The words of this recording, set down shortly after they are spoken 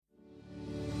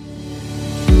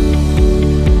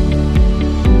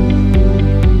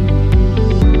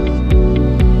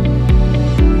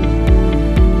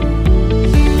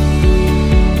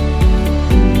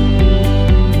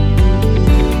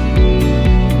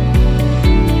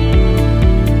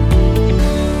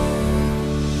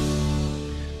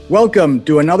Welcome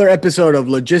to another episode of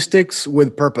Logistics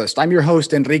with Purpose. I'm your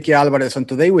host, Enrique Alvarez, and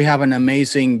today we have an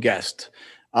amazing guest.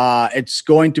 It's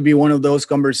going to be one of those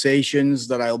conversations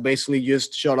that I'll basically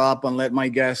just shut up and let my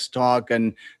guest talk.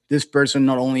 And this person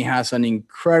not only has an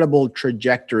incredible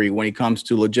trajectory when it comes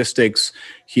to logistics,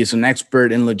 he's an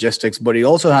expert in logistics, but he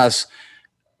also has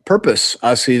purpose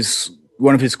as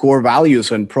one of his core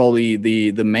values and probably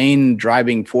the main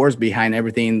driving force behind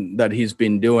everything that he's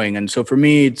been doing. And so for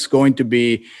me, it's going to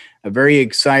be a very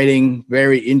exciting,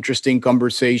 very interesting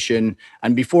conversation.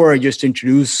 And before I just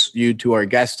introduce you to our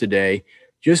guest today,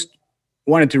 just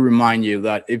wanted to remind you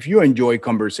that if you enjoy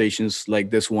conversations like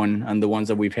this one and the ones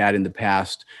that we've had in the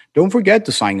past, don't forget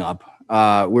to sign up.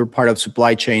 We're part of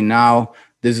Supply Chain Now.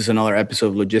 This is another episode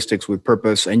of Logistics with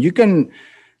Purpose, and you can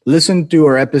listen to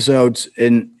our episodes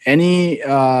in any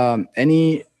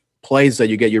place that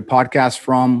you get your podcast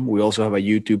from. We also have a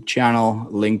YouTube channel,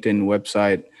 LinkedIn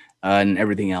website, and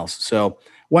everything else. So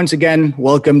once again,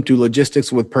 welcome to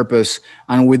Logistics with Purpose.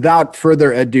 And without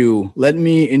further ado, let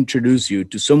me introduce you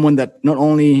to someone that not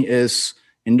only is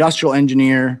industrial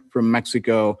engineer from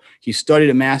Mexico, he studied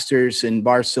a master's in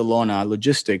Barcelona,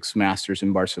 logistics master's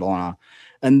in Barcelona.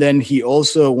 And then he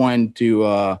also went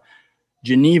to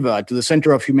Geneva, to the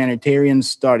Center of Humanitarian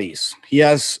Studies. He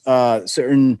has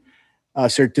certain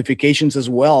certifications as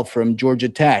well from Georgia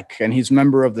Tech, and he's a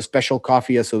member of the Special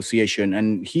Coffee Association.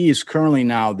 And he is currently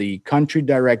now the country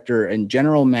director and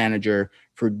general manager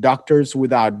for Doctors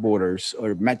Without Borders,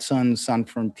 or Médecins Sans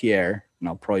Frontières, and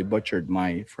I'll probably butchered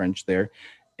my French there,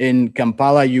 in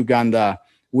Kampala, Uganda.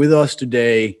 With us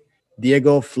today,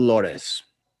 Diego Flores.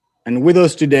 And with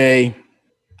us today,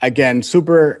 again,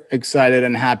 super excited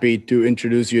and happy to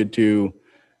introduce you to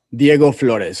Diego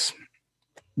Flores.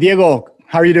 Diego,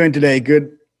 how are you doing today?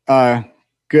 Good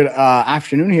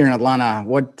afternoon here in Atlanta.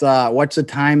 What's the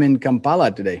time in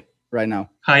Kampala today, right now?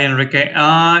 Hi, Enrique.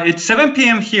 It's 7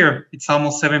 p.m. here. It's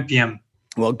almost 7 p.m.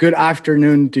 Well, good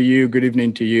afternoon to you. Good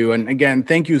evening to you. And again,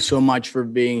 thank you so much for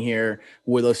being here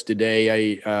with us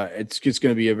today. It's just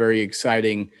going to be a very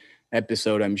exciting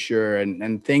episode, I'm sure.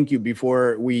 And thank you.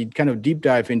 Before we kind of deep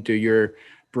dive into your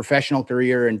professional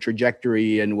career and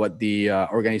trajectory and what the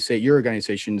your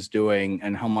organization is doing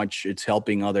and how much it's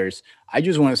helping others, I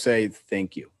just want to say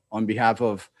thank you on behalf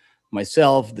of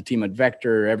myself, the team at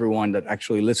Vector, everyone that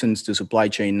actually listens to Supply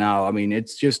Chain Now. I mean,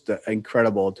 it's just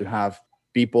incredible to have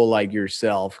people like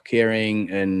yourself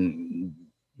caring and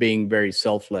being very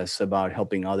selfless about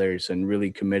helping others and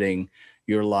really committing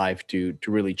your life to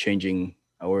really changing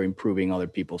or improving other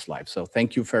people's lives. So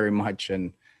thank you very much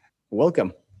and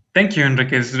welcome. Thank you,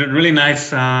 Enrique. It's really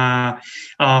nice.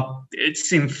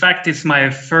 It's my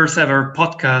first ever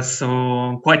podcast, so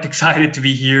I'm quite excited to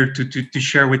be here to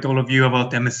share with all of you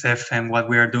about MSF and what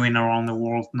we are doing around the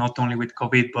world, not only with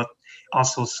COVID, but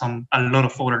also a lot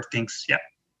of other things. Yeah.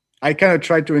 I kind of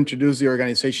tried to introduce the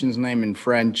organization's name in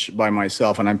French by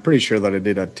myself, and I'm pretty sure that I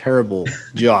did a terrible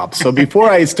job. So before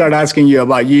I start asking you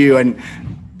about you and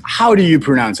how do you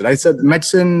pronounce it? I said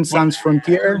Médecins Sans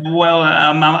Frontières. Well,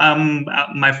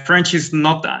 my French is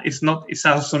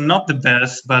also not the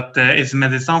best, but it's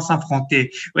Médecins Sans Frontières.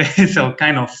 So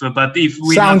kind of. But if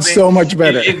we sounds so much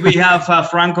better. If we have a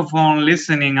francophone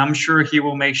listening, I'm sure he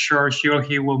will make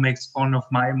fun of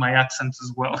my accent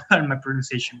as well and my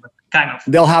pronunciation. But kind of.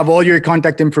 They'll have all your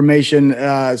contact information,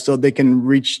 so they can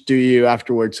reach to you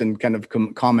afterwards and kind of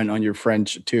comment on your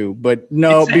French too. But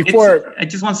no, I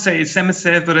just want to say it's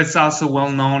MSF, but it's also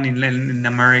well known in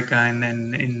America and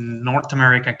then in North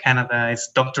America, Canada. It's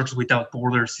Doctors Without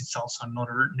Borders. It's also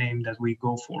another name that we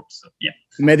go for. So yeah.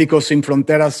 Médicos Sin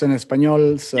Fronteras en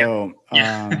español. So,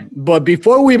 yeah. But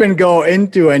before we even go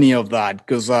into any of that,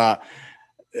 because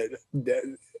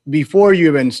before you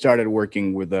even started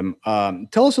working with them,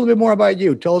 tell us a little bit more about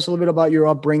you. Tell us a little bit about your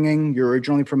upbringing. You're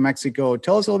originally from Mexico.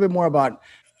 Tell us a little bit more about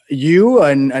you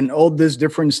and all these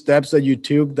different steps that you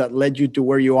took that led you to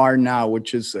where you are now,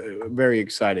 which is very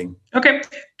exciting. Okay,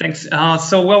 thanks.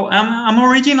 I'm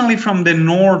originally from the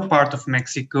north part of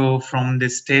Mexico, from the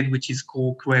state which is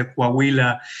called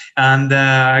Coahuila, and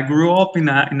I grew up in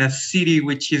a city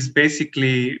which is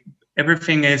basically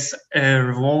everything is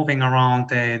revolving around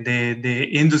the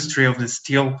industry of the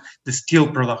steel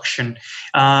production.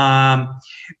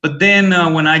 But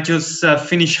then when I just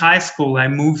finished high school, I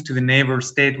moved to the neighbor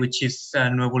state, which is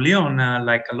Nuevo León,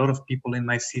 like a lot of people in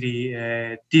my city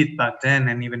did back then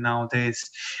and even nowadays.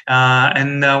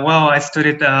 I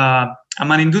studied, I'm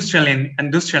an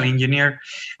industrial engineer,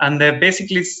 and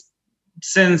basically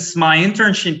since my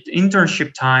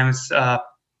internship times,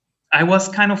 I was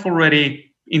kind of already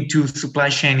into supply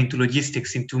chain, into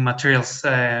logistics, into materials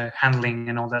handling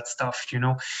and all that stuff,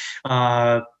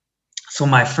 So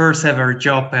my first ever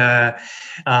job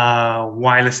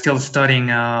while still studying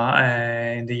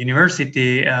in the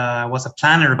university was a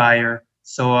planner buyer.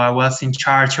 So I was in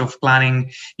charge of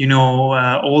planning,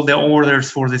 all the orders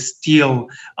for the steel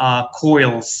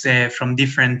coils from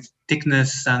different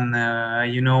thickness and,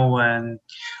 and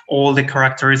all the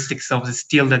characteristics of the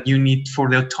steel that you need for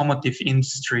the automotive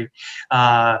industry.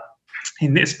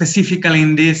 Specifically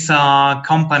in this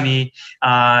company,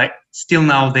 still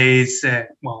nowadays,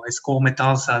 it's called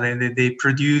Metalsa. They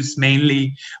produce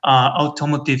mainly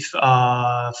automotive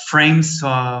frames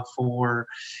for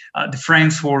the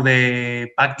frames for the,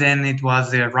 back then it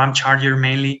was the Ram Charger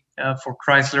mainly for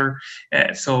Chrysler.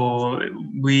 So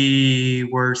we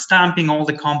were stamping all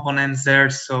the components there,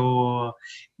 so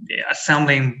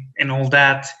assembling and all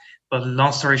that. But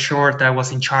long story short, I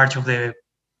was in charge of the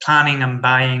planning and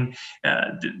buying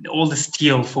all the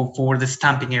steel for the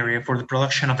stamping area for the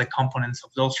production of the components of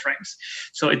those frames.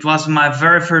 So it was my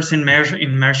very first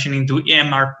immersion into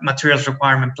EMR, materials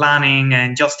requirement planning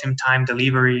and just-in-time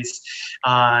deliveries,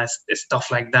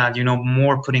 stuff like that.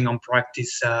 More putting on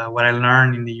practice what I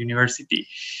learned in the university.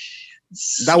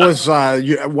 That was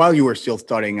while you were still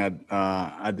studying at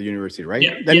the university, right?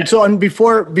 Yeah, And yeah. so, and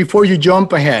before you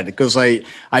jump ahead, because I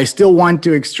still want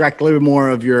to extract a little bit more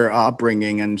of your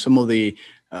upbringing and some of the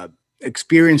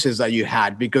experiences that you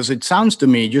had, because it sounds to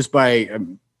me, just by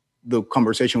the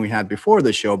conversation we had before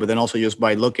the show, but then also just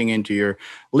by looking into your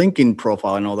LinkedIn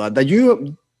profile and all that, that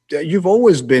you've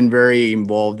always been very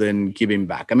involved in giving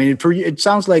back. I mean, for you, it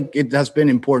sounds like it has been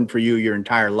important for you your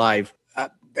entire life.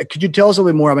 Could you tell us a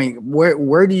little bit more? I mean,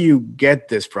 where do you get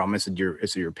this from? Is it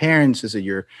your parents? Is it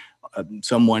your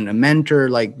someone, a mentor?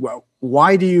 Like,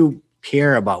 why do you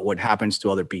care about what happens to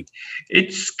other people?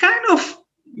 It's kind of,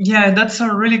 yeah, that's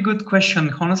a really good question,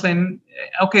 honestly. And,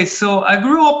 okay, so I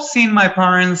grew up seeing my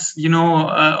parents,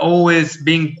 always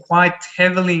being quite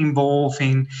heavily involved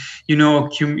in,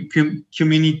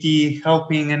 community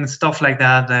helping and stuff like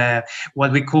that.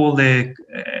 What we call the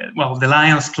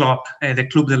Lions Club, the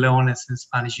Club de Leones in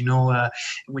Spanish,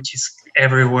 which is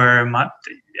everywhere. I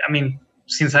mean,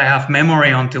 since I have memory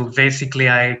until basically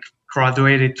I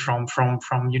graduated from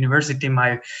university,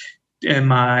 my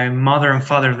mother and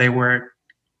father, they were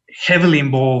heavily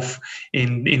involved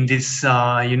in this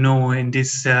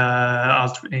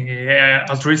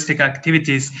altruistic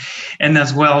activities, and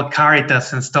as well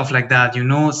Caritas and stuff like that.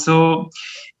 So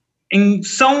in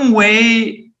some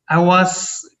way I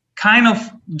was kind of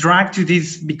dragged to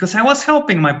this because I was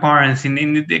helping my parents in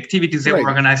the activities they were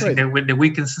organizing there with the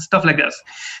weekends and stuff like that.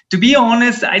 To be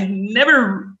honest,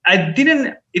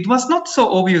 it was not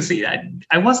so obvious.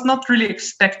 I was not really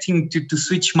expecting to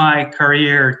switch my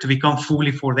career to become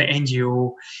fully for the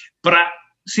NGO. But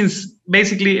since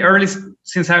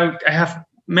I have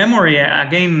memory,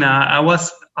 again, I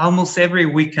was almost every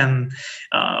weekend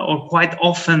or quite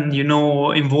often,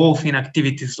 involved in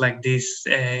activities like this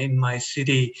in my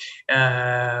city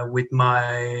with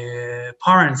my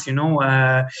parents. Then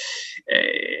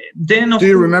do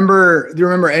you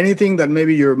remember anything that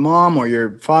maybe your mom or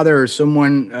your father or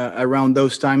someone around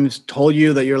those times told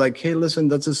you that you're like, hey, listen,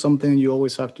 this is something you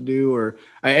always have to do, or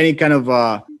any kind of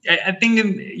I think,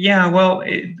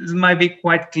 it might be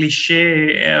quite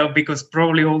cliche because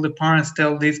probably all the parents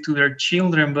tell this to their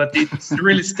children, but it's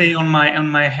really stay on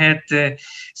my head,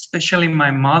 especially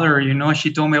my mother.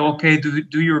 She told me, okay,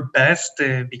 do your best,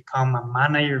 become a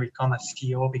manager, become a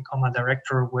CEO, become a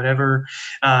director, or whatever,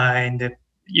 in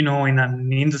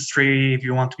an industry, if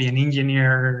you want to be an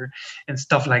engineer and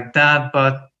stuff like that,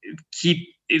 but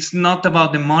it's not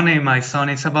about the money, my son.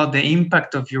 It's about the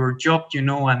impact of your job,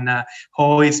 and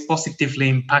how it's positively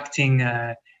impacting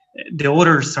the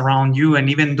others around you, and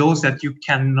even those that you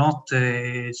cannot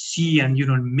see and you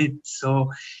don't meet.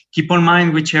 So keep in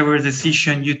mind, whichever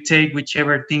decision you take,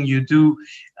 whichever thing you do,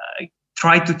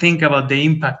 try to think about the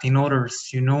impact in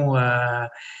others, and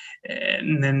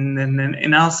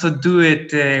also do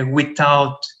it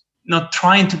without not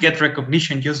trying to get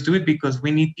recognition. Just do it because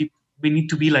we need people. We need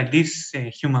to be like these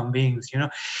human beings,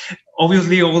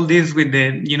 Obviously, all this with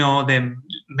the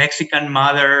Mexican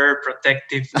mother,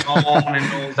 protective tone,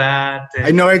 and all that. I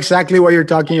know exactly what you're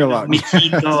talking about.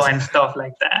 Mijito and stuff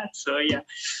like that. So yeah.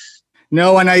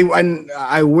 No, and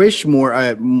I wish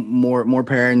more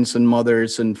parents and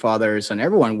mothers and fathers and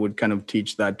everyone would kind of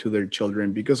teach that to their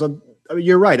children, because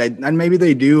you're right, and maybe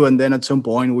they do, and then at some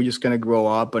point we just kind of grow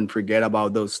up and forget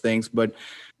about those things, but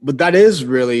that is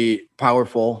really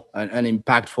powerful and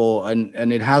impactful,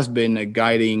 and it has been a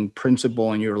guiding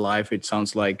principle in your life, it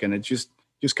sounds like, and it's just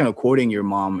just kind of quoting your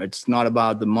mom, it's not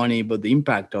about the money, but the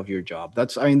impact of your job.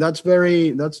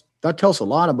 That tells a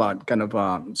lot about kind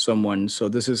of someone. So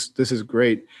this is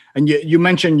great. And you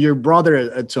mentioned your brother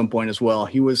at some point as well.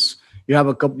 You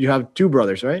have two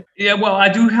brothers, right? Yeah, well, I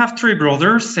do have three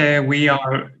brothers. We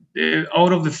are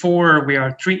out of the four, we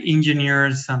are three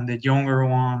engineers, and the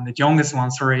youngest one,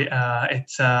 sorry,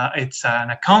 it's an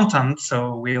accountant.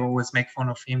 So we always make fun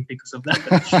of him because of that.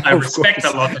 But I Of respect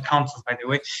course. a lot accountants, by the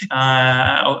way.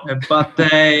 But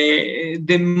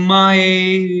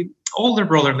my older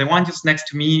brother, the one just next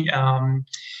to me, he's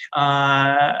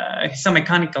a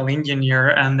mechanical engineer,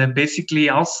 and basically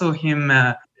also him.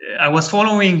 I was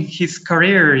following his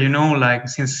career, like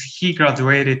since he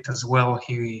graduated as well,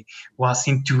 he was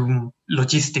into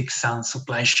logistics and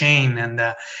supply chain. And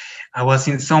I was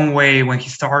in some way, when he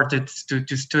started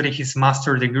to study his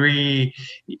master degree,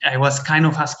 I was kind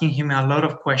of asking him a lot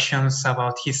of questions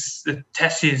about his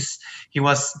thesis. He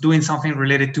was doing something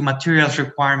related to materials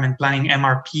requirement planning,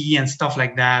 MRP and stuff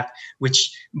like that,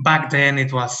 which back then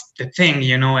it was the thing,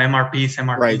 MRPs,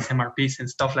 Right. MRPs and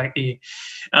stuff like that.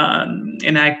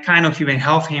 And I kind of even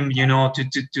helped him,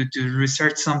 to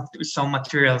research some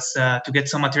materials, to get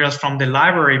some materials from the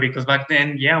library, because back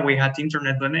then, yeah, we had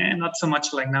internet, but not so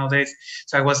much like nowadays.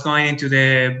 So I was going into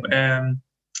the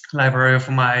library of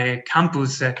my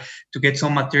campus to get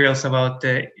some materials about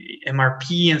the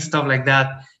MRP and stuff like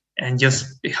that, and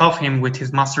just help him with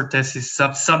his master thesis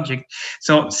subject.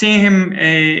 So seeing him,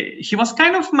 he was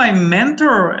kind of my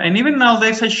mentor, and even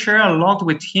nowadays I share a lot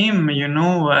with him.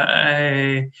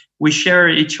 We share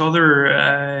each other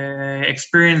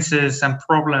experiences and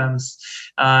problems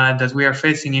that we are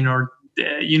facing in our,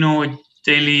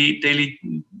 daily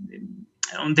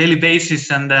on daily basis,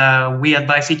 and we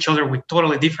advise each other with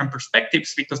totally different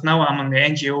perspectives, because now I'm on the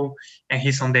NGO and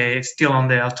he's still on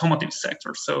the automotive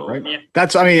sector. So Right.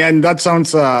 yeah. And that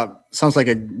sounds like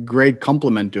a great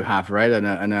compliment to have, right?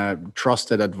 And a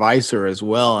trusted advisor as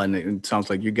well. And it sounds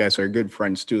like you guys are good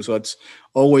friends too. So it's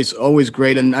always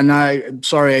great. And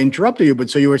sorry I interrupted you, but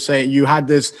so you were saying you had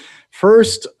this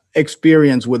first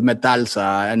experience with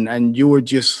Metalsa, and you were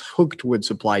just hooked with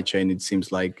supply chain, it seems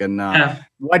like. And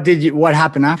what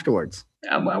happened afterwards?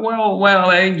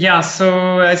 Yeah.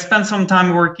 So I spent some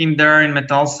time working there in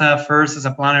Metalsa, first as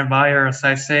a planner buyer, as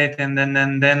I said, and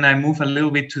then I moved a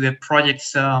little bit to the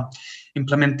projects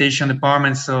implementation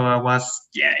department. So I was,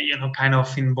 kind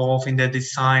of involved in the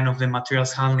design of the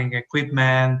materials handling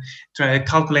equipment,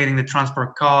 calculating the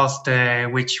transport cost,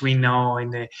 which we know in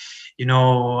the,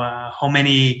 how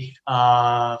many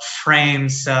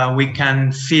frames we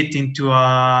can fit into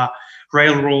a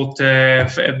railroad,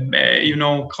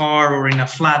 car, or in a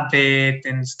flatbed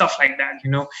and stuff like that.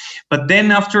 But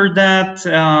then after that,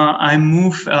 I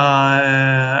moved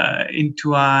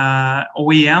into a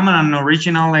OEM and an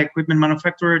original equipment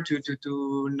manufacturer to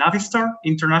Navistar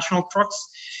International Trucks.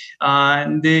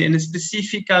 And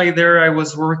specifically there, I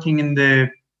was working in the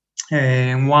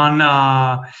one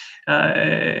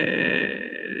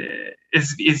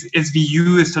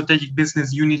SBU, Strategic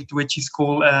Business Unit, which is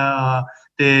called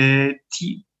the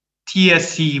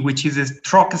TSC, which is a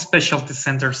Truck Specialty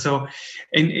Center. So,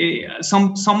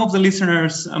 some of the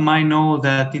listeners might know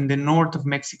that in the north of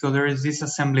Mexico there is this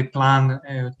assembly plant,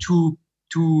 two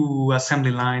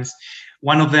assembly lines.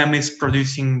 One of them is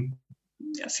producing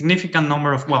a significant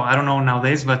number of, I don't know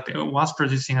nowadays, but it was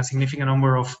producing a significant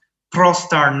number of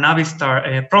Prostar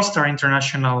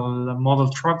International model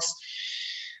trucks.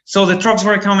 So the trucks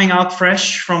were coming out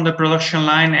fresh from the production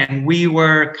line, and we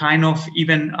were kind of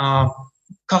even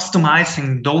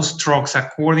customizing those trucks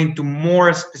according to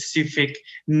more specific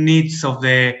needs of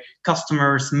the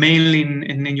customers, mainly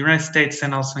in the United States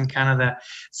and also in Canada.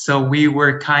 So we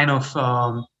were kind of,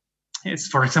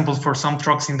 for example, for some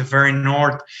trucks in the very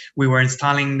north, we were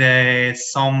installing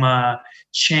some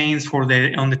chains on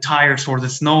the tires for the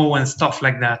snow and stuff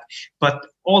like that. But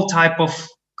all type of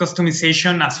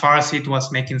customization as far as it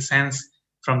was making sense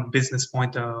from the business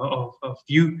point of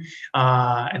view,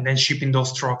 and then shipping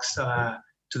those trucks to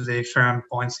the different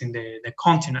points in the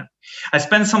continent. I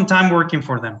spent some time working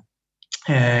for them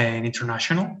in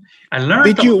international. I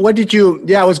learned. I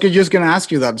was just going to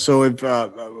ask you that. So if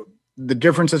the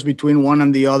differences between one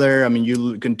and the other, I mean,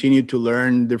 you continue to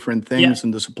learn different things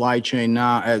in the supply chain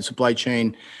now.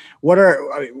 What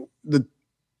are the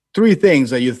three things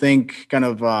that you think kind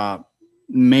of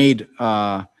made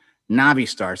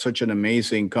Navistar such an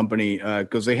amazing company?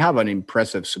 Because they have an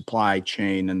impressive supply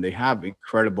chain and they have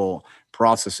incredible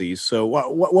processes. So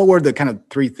what were the kind of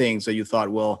three things that you thought,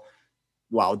 well,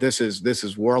 wow, this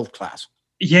is world class?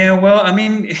 Yeah, well, I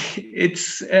mean,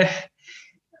 it's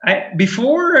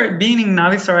Before being in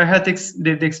Navistar, I had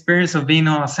the experience of being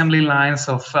on assembly lines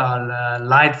of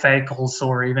light vehicles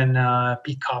or even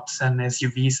pickups and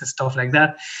SUVs and stuff like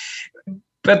that.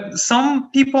 But some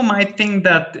people might think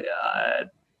that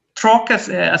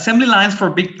assembly lines for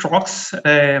big trucks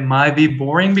might be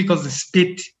boring because the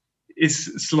speed is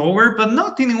slower, but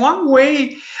not in one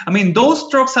way. I mean, those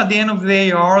trucks at the end of the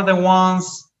day are the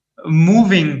ones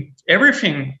moving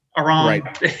everything around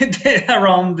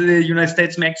around the United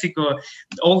States, Mexico,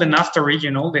 all the NAFTA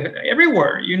region,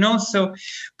 everywhere, So,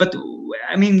 but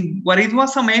I mean, what it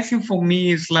was amazing for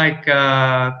me is like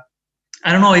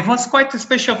I don't know. It was quite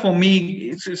special for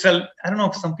me. I don't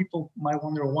know if some people might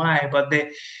wonder why, but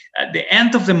at the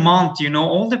end of the month,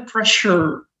 all the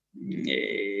pressure,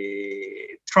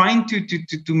 trying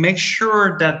to make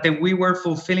sure that we were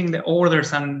fulfilling the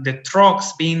orders and the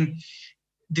trucks being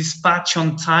dispatched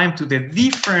on time to the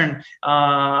different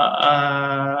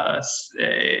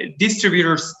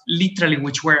distributors, literally,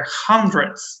 which were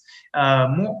hundreds.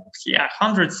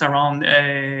 Hundreds around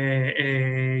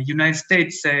United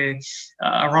States,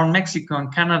 around Mexico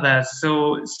and Canada.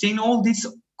 So seeing all this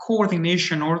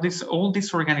coordination, all this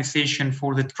organization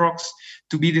for the trucks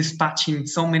to be dispatched in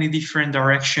so many different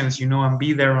directions, and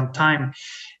be there on time.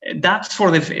 That's for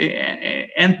the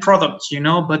end product,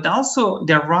 but also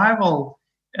the arrival.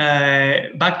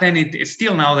 Back then, it's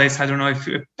still nowadays. I don't know if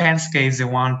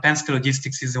Penske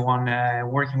Logistics is the one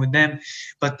working with them,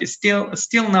 but it's still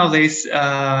nowadays.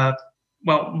 Back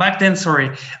then,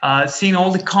 seeing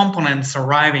all the components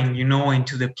arriving,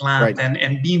 into the plant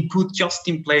and being put just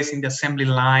in place in the assembly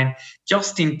line,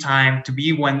 just in time to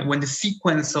be when the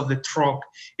sequence of the truck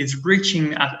is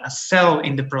reaching a cell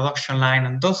in the production line,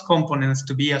 and those components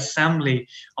to be assembly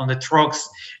on the trucks.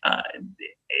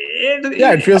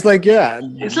 It feels like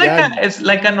it's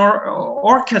like an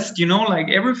orchestra, like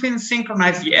everything's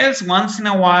synchronized. Yes, once in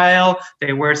a while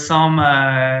there were some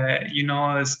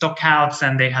stockouts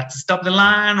and they had to stop the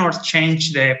line or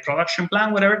change the production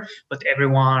plan, whatever. But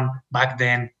everyone back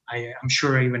then, I'm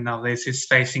sure even nowadays, is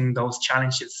facing those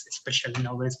challenges, especially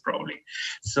nowadays, probably.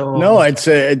 So no,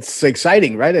 it's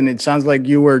exciting, right? And it sounds like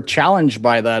you were challenged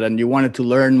by that and you wanted to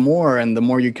learn more. And the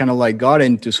more you kind of like got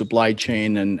into supply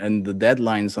chain and the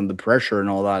deadlines and the pressure and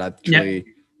all that, actually,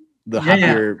 the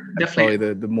happier, probably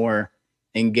the more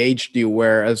engaged you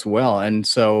were as well. And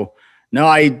so, no,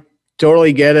 I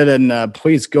totally get it. And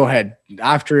please go ahead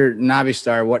after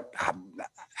Navistar.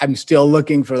 I'm still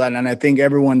looking for that. And I think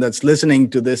everyone that's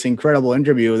listening to this incredible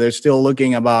interview, they're still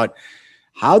looking about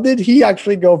how did he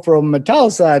actually go from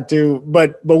Metalsat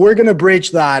but we're going to bridge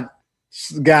that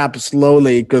gap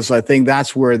slowly, because I think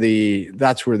that's where the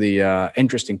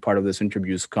interesting part of this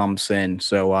interview comes in.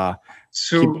 So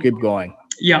keep going.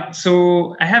 Yeah.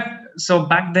 So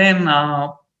back then, I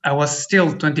was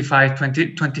still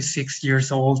 26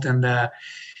 years old. And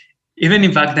even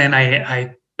if back then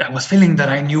I was feeling that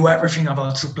I knew everything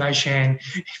about supply chain.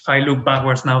 If I look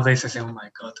backwards nowadays, I say, "Oh my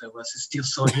God, I was still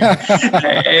so young."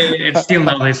 It's still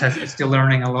nowadays, I'm still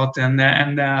learning a lot.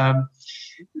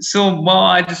 So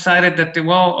I decided that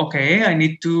okay, I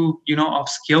need to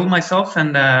upskill myself,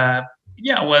 and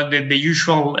the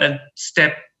usual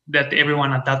step that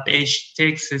everyone at that age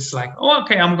takes is like,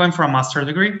 okay, I'm going for a master's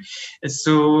degree.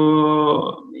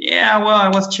 So I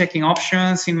was checking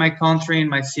options in my country, in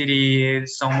my city,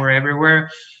 somewhere, everywhere.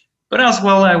 But as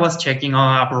well, I was checking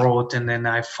abroad, and then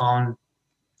I found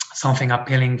something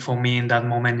appealing for me in that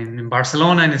moment in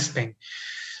Barcelona, in Spain.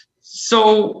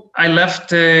 So I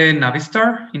left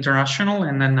Navistar International,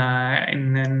 and then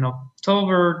in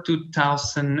October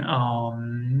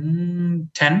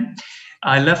 2010,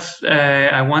 I left.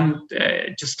 I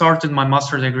just started my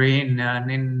master's degree in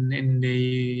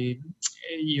the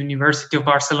University of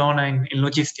Barcelona in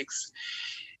logistics.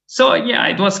 So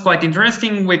it was quite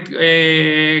interesting with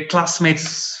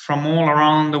classmates from all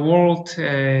around the world.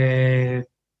 We're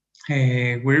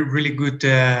really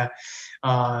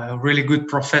good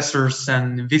professors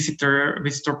and visitor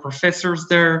professors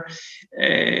there.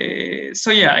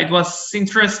 It was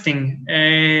interesting.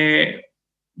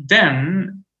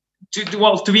 Then,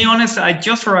 to be honest, I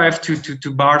just arrived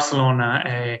to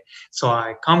Barcelona. So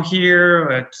I come here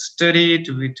to study,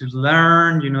 to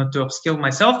learn, to upskill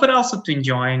myself, but also to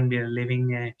enjoy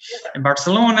living in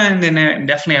Barcelona. And then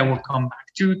definitely I will come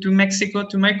back to Mexico,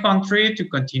 to my country, to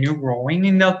continue growing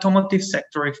in the automotive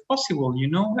sector if possible.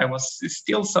 I was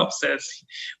still so obsessed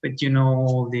with,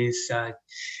 all this,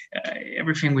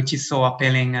 everything which is so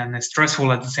appealing and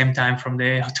stressful at the same time from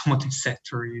the automotive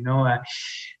sector,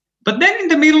 But then in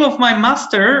the middle of my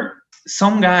master,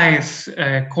 some guys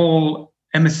called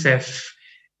MSF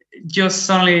just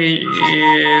suddenly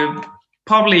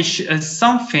publish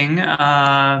something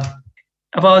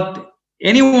about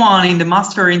anyone in the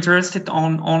master interested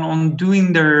on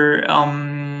doing their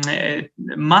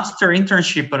master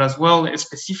internship, but as well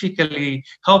specifically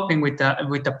helping with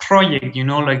a project,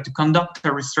 like to conduct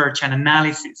a research and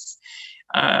analysis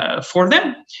for them.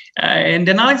 And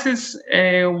the analysis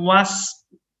was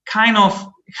kind of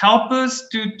help us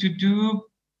to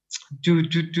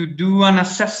do an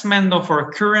assessment of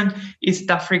our current East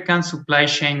African supply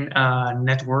chain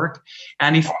network,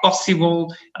 and if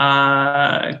possible,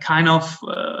 kind of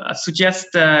suggest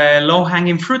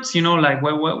low-hanging fruits, like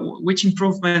which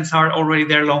improvements are already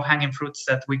there, low-hanging fruits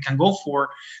that we can go for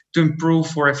to improve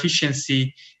for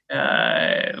efficiency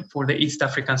for the East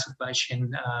African supply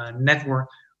chain network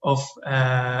of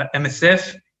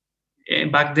MSF.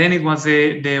 Back then it was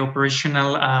the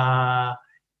operational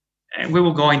we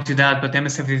will go into that, but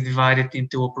MSF is divided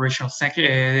into operational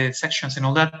sections and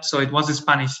all that. So it was the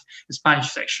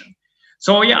Spanish section.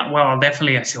 So yeah, well,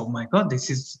 definitely I said, oh my God, this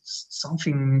is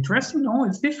something interesting. No,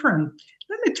 it's different.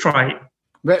 Let me try it.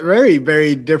 Very,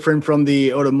 very different from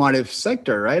the automotive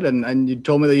sector, right? And you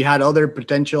told me that you had other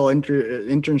potential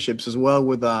internships as well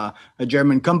with a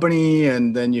German company,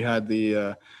 and then you had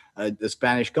the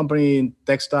Spanish company,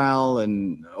 textile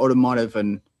and automotive,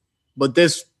 but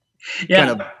this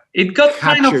kind of it got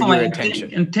kind of my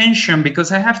intention,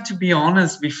 because I have to be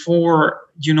honest, before,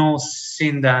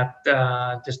 seeing that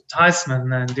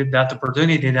advertisement and did that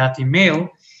opportunity, that email,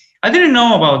 I didn't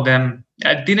know about them.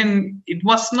 It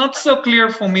was not so clear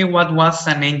for me what was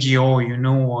an NGO,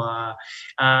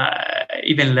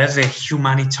 even less a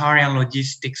humanitarian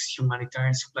logistics,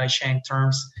 humanitarian supply chain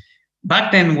terms.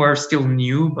 Back then were still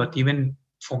new, but even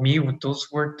for me,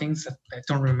 those were things that I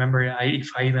don't remember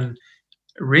if I even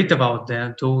read about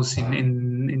those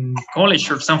in college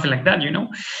or something like that,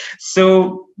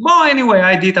 So, well, anyway,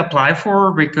 I did apply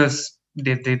for, because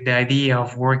the idea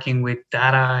of working with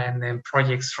data and then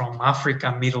projects from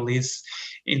Africa, Middle East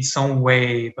in some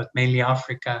way, but mainly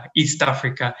Africa, East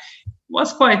Africa,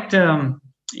 was quite,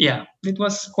 it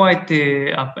was quite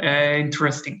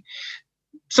interesting.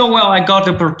 So, well, I got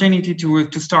the opportunity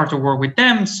to start to work with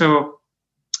them. So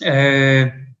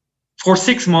for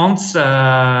 6 months,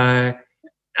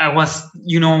 I was,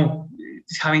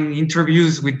 having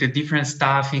interviews with the different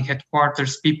staff in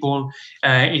headquarters, people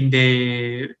in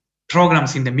the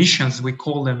programs, in the missions, we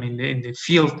call them, in the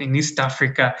field in East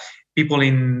Africa, people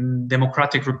in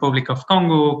Democratic Republic of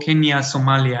Congo, Kenya,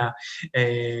 Somalia,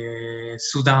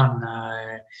 Sudan,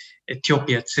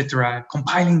 Ethiopia, etc.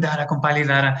 Compiling data.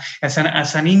 As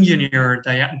an engineer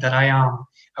that I am,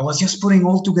 I was just putting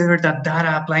all together that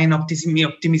data, applying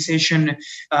optimization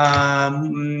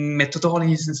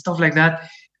methodologies and stuff like that.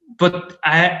 But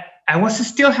I was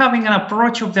still having an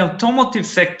approach of the automotive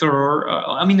sector.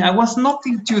 I was not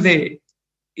into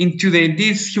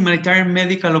these humanitarian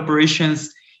medical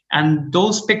operations and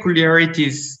those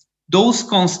peculiarities, those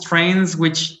constraints,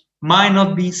 which might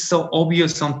not be so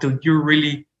obvious until you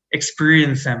really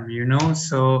experience them,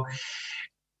 So,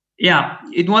 yeah,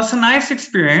 it was a nice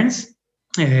experience.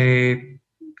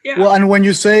 Well, and when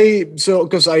you say, so,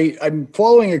 because I'm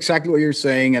following exactly what you're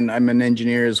saying, and I'm an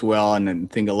engineer as well, and I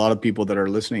think a lot of people that are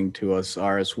listening to us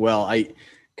are as well. I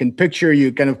can picture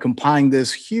you kind of compiling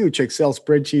this huge Excel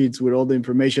spreadsheets with all the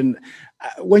information.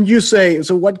 When you say,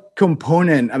 so what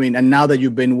component, and now that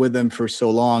you've been with them for so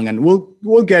long, and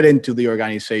we'll get into the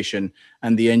organization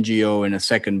and the NGO in a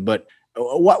second, but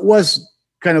what was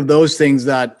kind of those things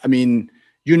that,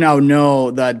 you now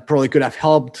know that probably could have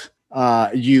helped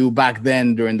you back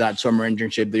then during that summer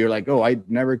internship, that you're like, oh, I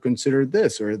never considered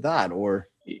this or that? Or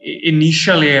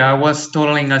initially, I was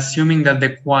totally assuming that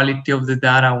the quality of the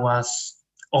data was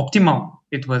optimal.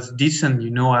 It was decent,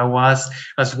 I was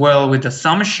as well with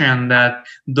assumption that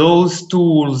those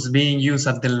tools being used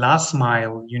at the last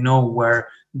mile, where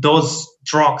those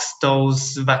drugs,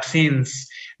 those vaccines,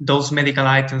 those medical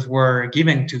items were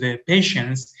given to the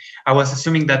patients. I was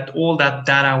assuming that all that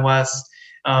data was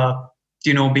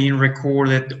being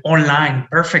recorded online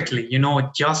perfectly,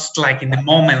 just like in the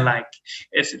moment, like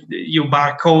your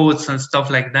barcodes and stuff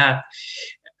like that.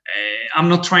 I'm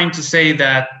not trying to say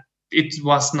that it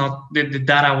was not, the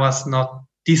data was not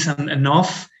decent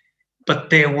enough, but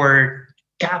they were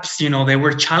gaps, there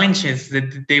were challenges, that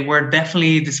they were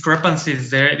definitely discrepancies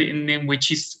there, which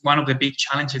is one of the big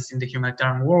challenges in the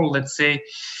humanitarian world, let's say.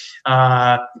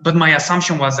 But my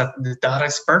assumption was that the data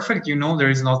is perfect,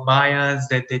 there is no bias,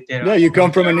 that there Yeah, are you come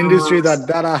no from an industry errors. that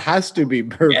data has to be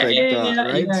Yeah, perfect, yeah,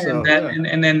 yeah, right? yeah. And So then,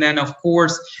 yeah. and then of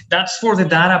course, that's for the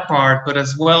data part. But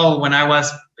as well, when I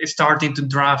was starting to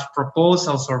draft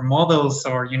proposals or models,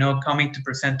 or coming to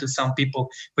present to some people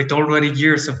with already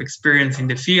years of experience in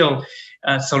the field,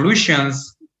 solutions,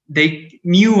 they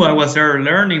knew I was there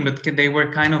learning, but they were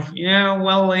kind of, yeah,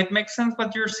 well, it makes sense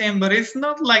what you're saying, but it's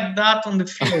not like that on the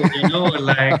field,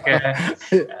 like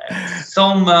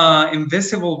some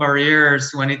invisible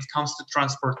barriers when it comes to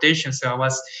transportation. So I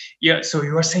was, yeah. So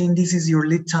you are saying this is your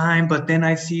lead time, but then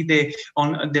I see the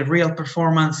real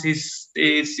performance is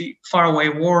far way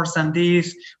worse than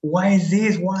this. Why is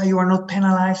this? Why you are not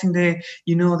penalizing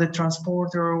the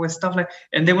transporter or stuff like?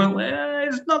 And they were, well,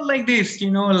 it's not like this,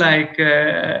 like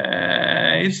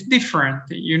it's different,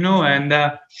 and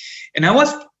I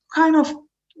was kind of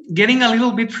getting a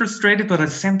little bit frustrated, but at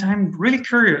the same time really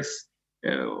curious.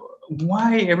 Uh,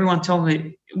 why everyone told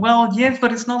me, well, yes,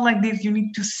 but it's not like this. You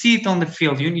need to see it on the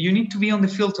field. You need to be on the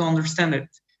field to understand it.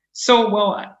 So,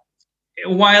 well,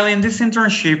 while in this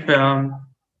internship,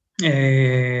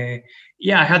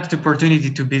 yeah, I had the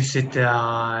opportunity to visit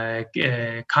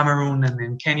Cameroon and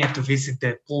then Kenya, to visit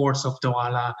the ports of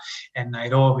Douala and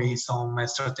Nairobi, some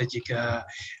strategic uh,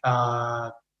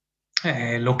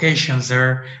 locations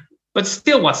there. But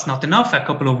still was not enough. A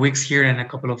couple of weeks here and a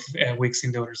couple of weeks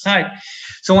in the other side.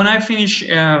 So when I finished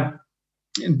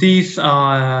this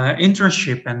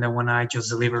internship, and then when I just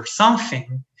delivered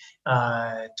something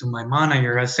to my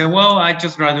manager, I said, well, I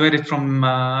just graduated from,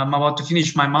 I'm about to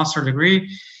finish my master's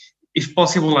degree. If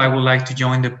possible, I would like to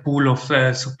join the pool of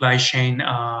supply chain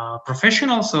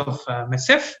professionals of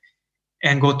MESEF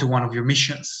and go to one of your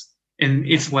missions. And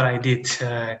it's what I did.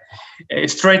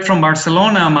 Straight from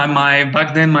Barcelona. My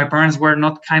back then, my parents were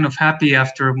not kind of happy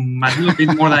after a little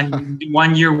bit more than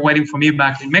 1 year waiting for me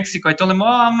back in Mexico. I told them, oh,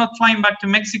 I'm not flying back to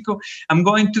Mexico. I'm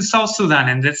going to South Sudan.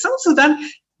 And the South Sudan,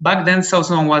 back then, South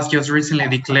Sudan was just recently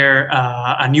declared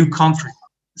a new country.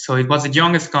 So it was the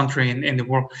youngest country in the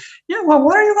world. Yeah, well,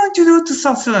 what are you going to do to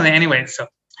South Sudan anyway? So,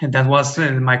 and that was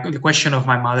the question of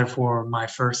my mother for my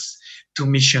first 2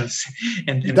 missions.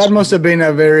 And then That must have been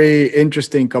a very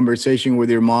interesting conversation with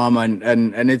your mom,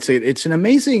 and it's an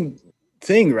amazing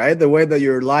thing, right? The way that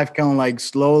your life kind of like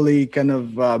slowly kind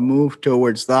of moved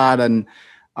towards that, and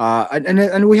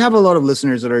we have a lot of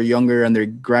listeners that are younger and they're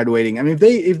graduating. I mean,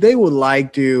 if they would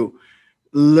like to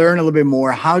learn a little bit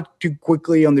more how to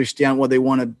quickly understand what they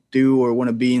want to do or want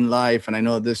to be in life, and I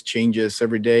know this changes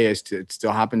every day, it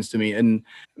still happens to me, and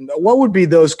what would be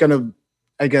those kind of,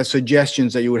 I guess,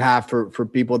 suggestions that you would have for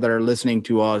people that are listening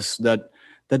to us that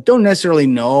don't necessarily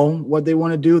know what they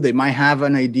want to do? They might have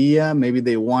an idea, maybe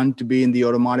they want to be in the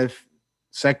automotive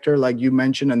sector like you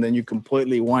mentioned, and then you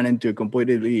completely went into a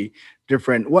completely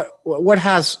different, what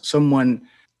has someone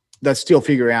that's still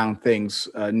figuring out things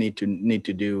need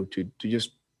to do to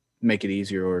just make it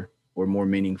easier or more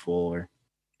meaningful? Or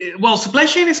well, supply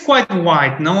chain is quite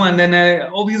wide, no? And then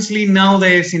obviously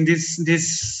nowadays in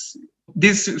this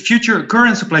future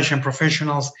current supply chain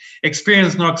professionals,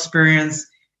 experience, no experience,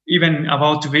 even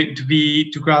about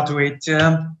to graduate.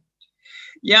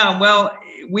 Yeah, well,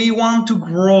 we want to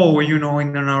grow, in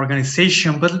an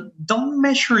organization, but don't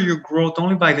measure your growth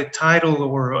only by the title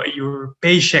or your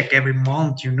paycheck every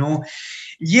month.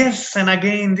 Yes, and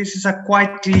again, this is a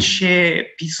quite cliche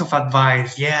piece of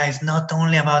advice. Yeah, it's not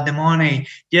only about the money.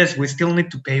 Yes, we still need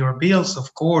to pay our bills,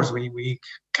 of course. We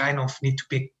kind of need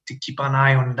to keep an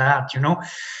eye on that.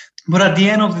 But at the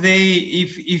end of the day,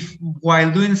 if while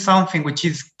doing something which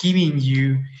is giving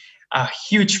you a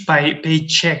huge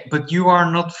paycheck, but you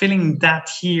are not feeling that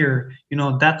here,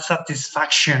 that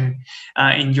satisfaction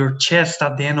in your chest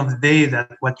at the end of the day,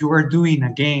 that what you are doing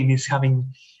again is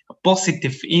having a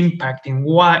positive impact in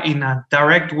a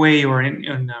direct way, or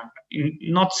in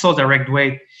not so direct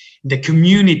way, the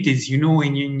communities,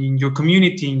 in your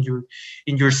community,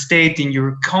 in your state, in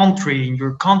your country, in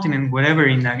your continent, whatever,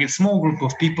 in a small group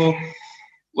of people.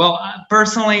 Well,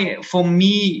 personally, for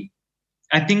me,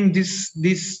 I think this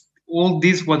all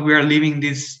this what we are living,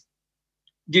 this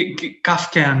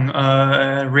Kafkian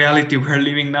reality we're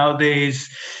living nowadays,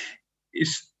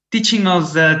 is teaching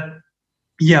us that,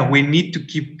 yeah, we need to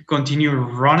continue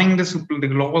running the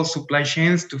global supply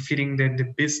chains to feeding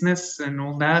the business and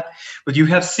all that. But you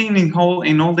have seen in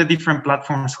all the different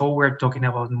platforms how we're talking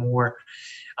about more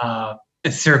a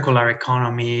circular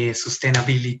economy,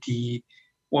 sustainability.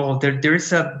 Well, there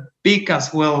is a big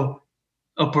as well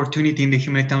opportunity in the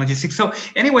humanitarian logistics. So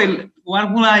anyway,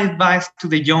 what will I advise to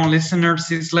the young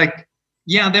listeners is like,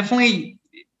 yeah, definitely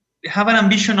have an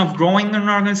ambition of growing an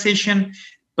organization,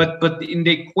 but in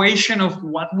the equation of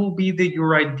what will be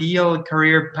your ideal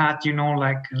career path,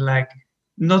 like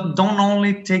not don't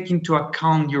only take into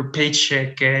account your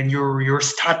paycheck and your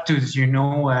status, and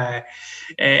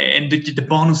the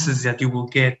bonuses that you will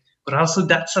get, but also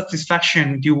that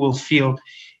satisfaction you will feel,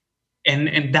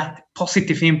 and that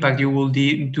positive impact you will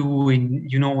do in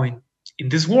in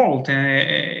this world.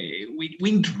 We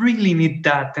really need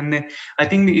that, and I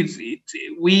think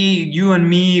we, you and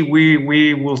me,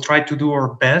 we will try to do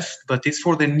our best, but it's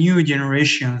for the new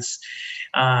generations,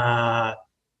 uh,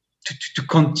 to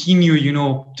continue,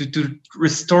 to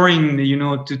restoring,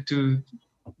 to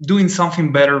doing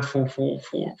something better for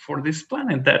this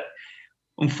planet that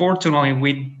unfortunately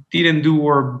we didn't do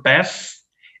our best,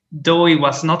 though it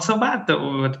was not so bad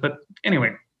though. But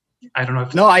anyway, I don't know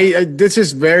if No, I this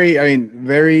is very, I mean,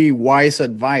 very wise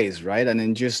advice, right? And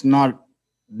then just not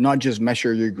just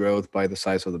measure your growth by the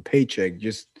size of the paycheck.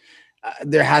 Just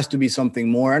there has to be something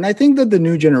more. And I think that the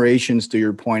new generations, to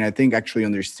your point, I think actually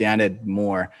understand it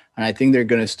more. And I think they're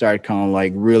going to start kind of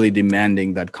like really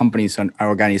demanding that companies and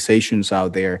organizations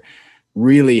out there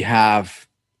really have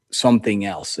something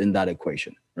else in that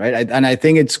equation, right? And I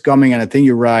think it's coming, and I think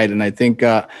you're right. And I think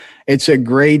it's a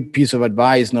great piece of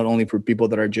advice, not only for people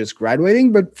that are just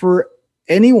graduating, but for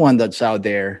anyone that's out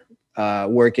there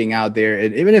working out there,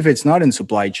 and even if it's not in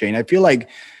supply chain. I feel like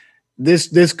this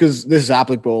because this is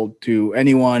applicable to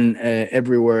anyone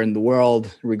everywhere in the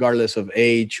world, regardless of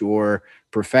age or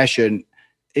profession.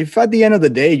 If at the end of the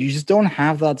day you just don't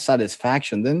have that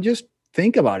satisfaction, then just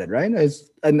think about it, right?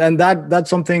 And that's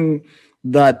something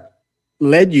that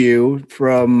led you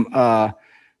from I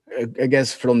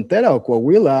guess Frontera or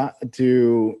Coahuila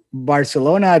to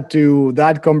Barcelona, to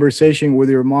that conversation with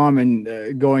your mom,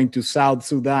 and going to South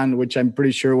Sudan, which I'm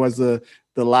pretty sure was the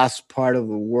last part of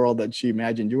the world that she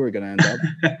imagined you were going to end up.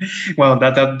 Well,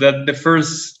 that the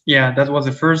first, yeah, that was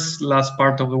the first last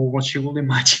part of the world she would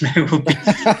imagine I would be.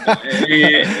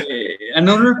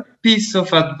 Another piece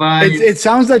of advice. It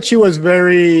sounds that she was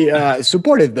very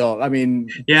supportive, though. I mean,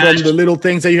 Yeah, from the little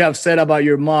things that you have said about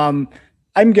your mom,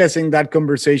 I'm guessing that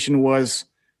conversation was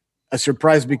a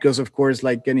surprise because, of course,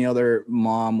 like any other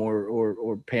mom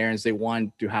or parents, they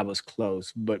want to have us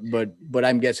close. But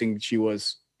I'm guessing she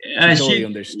totally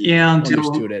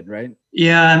understood it, right?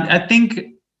 Yeah, I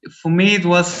think for me it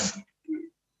was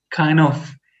kind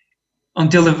of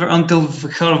until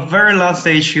her very last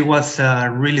day. She was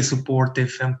really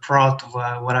supportive and proud of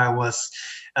what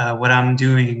I'm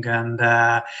doing,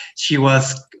 and she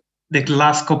was, the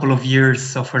last couple of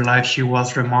years of her life, she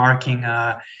was remarking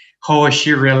how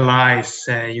she realized,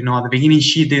 at the beginning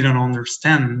she didn't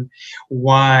understand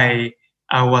why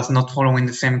I was not following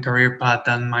the same career path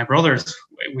than my brothers,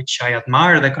 which I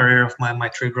admire the career of my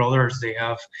three brothers. They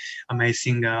have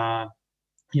amazing, they are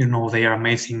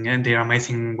amazing, and they are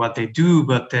amazing what they do.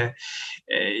 But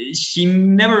she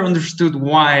never understood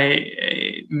why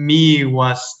me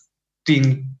was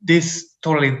doing this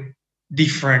totally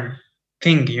different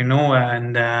thing,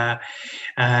 and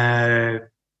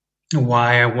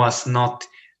why I was not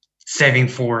saving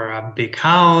for a big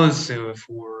house,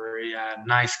 for a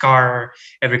nice car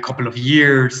every couple of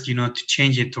years, to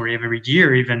change it, or every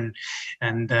year even.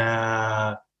 And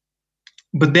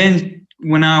but then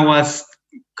when I was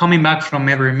coming back from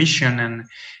every mission and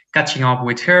catching up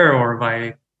with her, or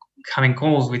by having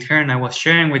calls with her, and I was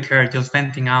sharing with her, just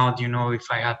venting out,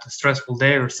 if I had a stressful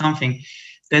day or something,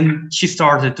 then she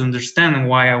started to understand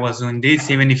why I was doing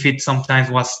this, even if it sometimes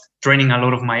was draining a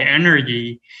lot of my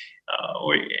energy.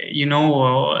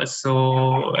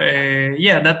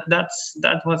 Yeah,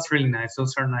 that was really nice.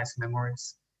 Those are nice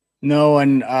memories. No,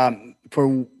 and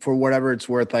for whatever it's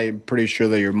worth, I'm pretty sure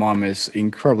that your mom is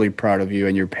incredibly proud of you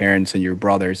and your parents and your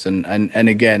brothers. And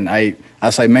again,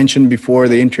 as I mentioned before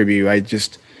the interview,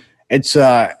 it's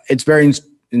very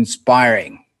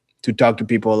inspiring to talk to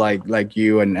people like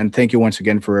you. And thank you once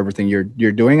again for everything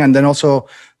you're doing, and then also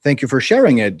thank you for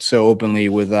sharing it so openly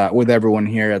with everyone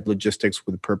here at Logistics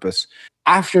with Purpose.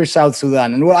 After South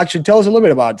Sudan, and well, actually, tell us a little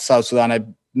bit about South Sudan. I've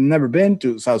never been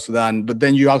to South Sudan, but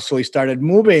then you actually started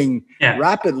moving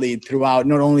rapidly throughout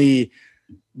not only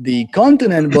the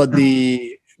continent but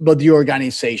the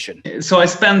organization. So I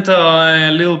spent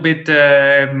a little bit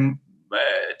time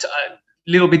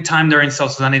there in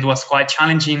South Sudan. It was quite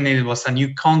challenging. It was a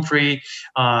new country.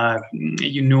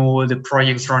 The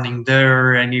projects running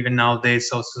there, and even nowadays,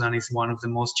 South Sudan is one of the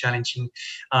most challenging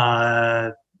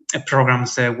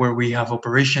programs where we have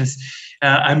operations.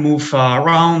 I move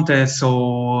around.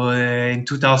 In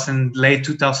 2000, late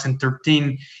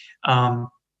 2013.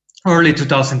 Early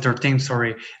 2013,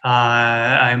 sorry.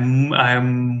 I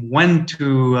went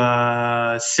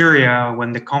to Syria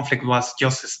when the conflict was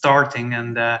just starting,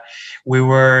 and we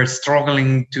were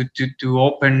struggling to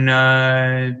open,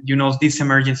 these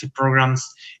emergency programs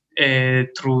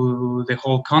through the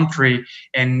whole country,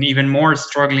 and even more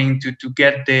struggling to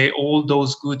get all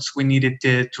those goods we needed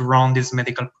to run this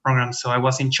medical program. So I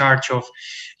was in charge of,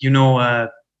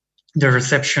 the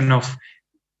reception of.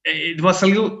 It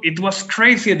was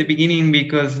crazy at the beginning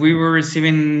because we were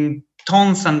receiving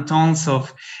tons and tons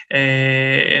of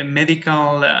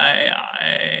medical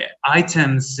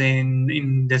items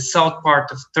in the south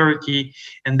part of Turkey,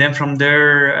 and then from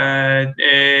there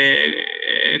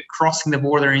crossing the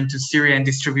border into Syria and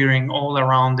distributing all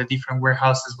around the different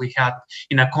warehouses we had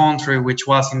in a country which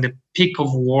was in the peak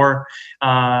of war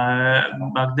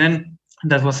back then.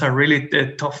 That was a really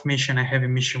tough mission, a heavy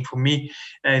mission for me.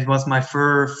 It was my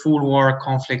first full war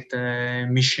conflict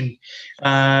mission.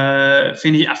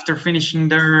 After finishing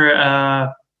there,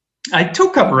 I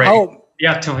took a break. How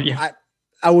Yeah.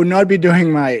 I would not be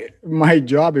doing my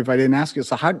job if I didn't ask you.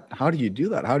 So how do you do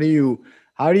that? How do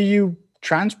you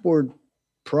transport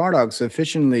products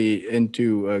efficiently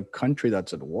into a country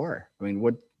that's at war? I mean,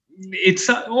 what? It's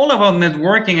all about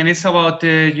networking, and it's about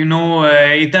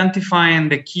identifying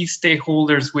the key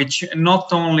stakeholders, which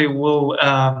not only will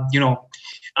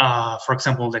for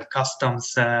example, the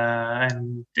customs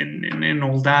and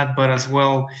all that, but as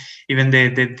well even the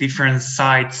different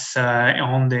sides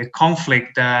on the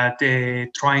conflict that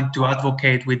trying to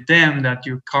advocate with them that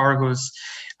your cargoes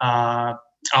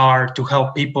are to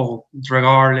help people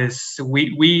regardless.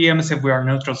 We MSF, we are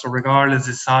neutral, so regardless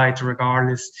the side,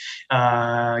 regardless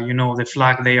the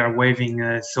flag they are waving,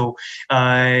 and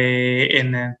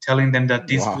telling them that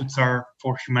these goods are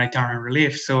for humanitarian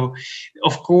relief. So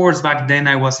of course back then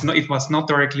it was not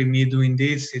directly me doing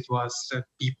this, it was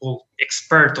people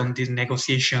expert on these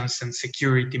negotiations and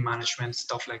security management,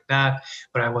 stuff like that,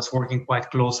 but I was working quite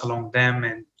close along them,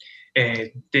 and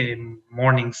the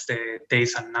mornings, the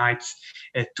days and nights,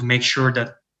 to make sure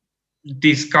that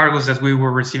these cargoes that we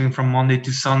were receiving from Monday to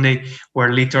Sunday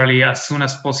were literally as soon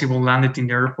as possible landed in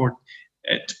the airport,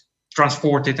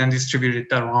 transported and distributed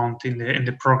around in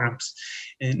the programs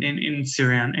in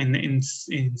Syria and in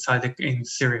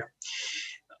Syria.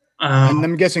 And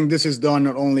I'm guessing this is done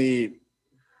not only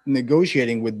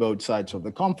negotiating with both sides of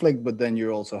the conflict, but then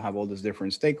you also have all these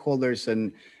different stakeholders.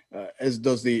 And is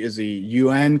the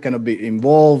UN kind of be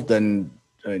involved, and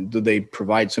do they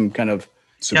provide some kind of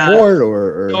support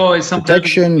or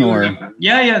protection? Or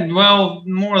well,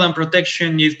 more than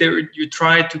protection is there, you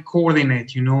try to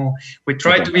coordinate. We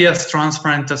try to be as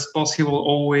transparent as possible,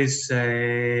 always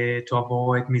to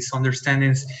avoid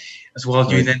misunderstandings. As well,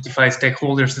 you identify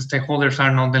stakeholders. The stakeholders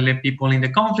are not only people in the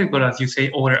conflict, but as you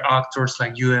say, other actors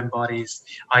like UN bodies,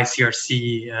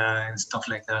 ICRC, and stuff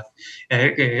like that.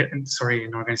 And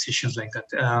organizations like that.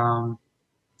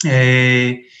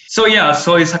 So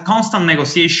it's a constant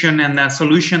negotiation, and a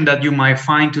solution that you might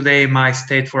find today might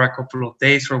stay for a couple of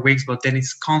days or weeks, but then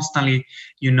it's constantly,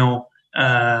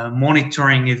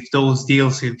 monitoring if those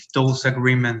deals, if those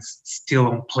agreements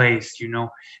still in place,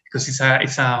 because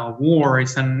it's a war,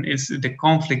 the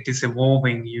conflict is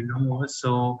evolving,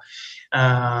 so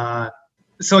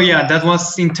that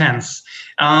was intense.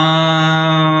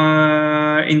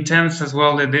 Intense as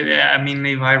well.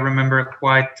 If I remember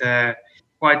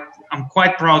I'm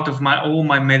quite proud of all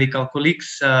my medical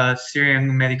colleagues,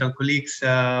 Syrian medical colleagues,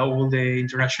 all the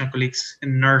international colleagues,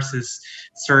 and nurses,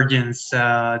 surgeons,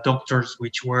 doctors,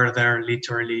 which were there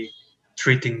literally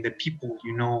treating the people,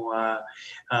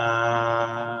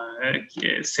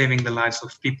 saving the lives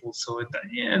of people. So it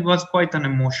was quite an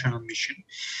emotional mission.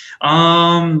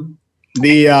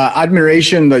 The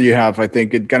admiration that you have, I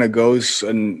think it kind of goes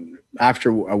and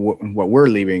after what we're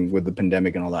leaving with the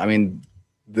pandemic and all that. I mean,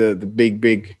 the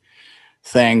big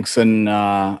thanks and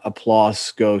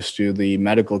applause goes to the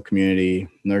medical community,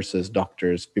 nurses,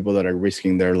 doctors, people that are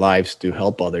risking their lives to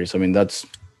help others. I mean, that's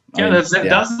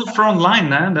the front line,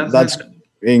 man.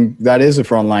 That is the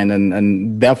front line,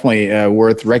 and definitely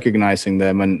worth recognizing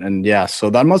them. And so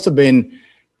that must have been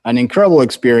an incredible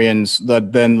experience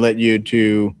that then led you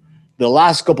to the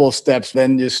last couple of steps.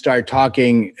 Then you start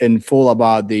talking in full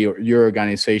about your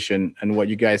organization and what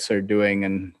you guys are doing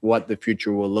and what the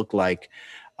future will look like.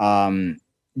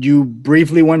 You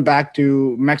briefly went back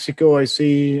to Mexico, I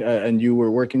see, and you were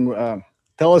working.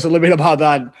 Tell us a little bit about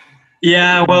that.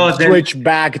 Yeah, well, switch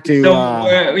back to so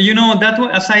that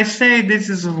as I say,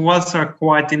 was a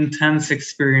quite intense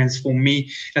experience for me.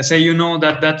 I say,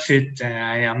 that's it.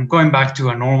 I am going back to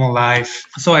a normal life.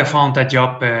 So I found a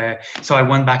job. So I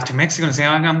went back to Mexico and say,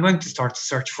 I'm going to start to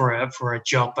search for a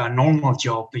job, a normal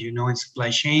job, in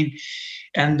supply chain.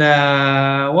 And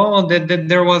there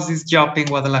was this job in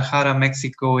Guadalajara,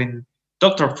 Mexico, in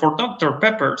Dr.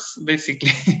 Peppers,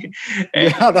 basically.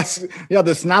 yeah,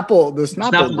 the Snapple group,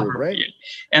 Group, right? yeah.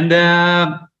 And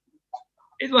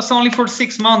it was only for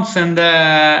 6 months, and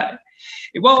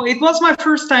it was my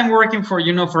first time working for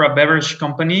a beverage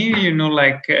company.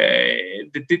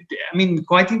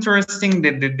 Quite interesting.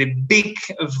 The big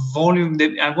volume.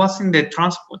 I was in the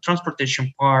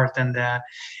transportation part, and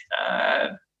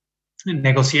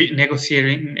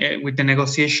negotiating with the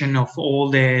negotiation of all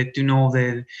the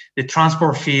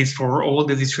transport fees for all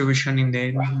the distribution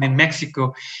in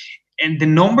Mexico. And the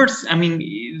numbers,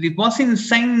 it was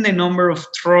insane, the number of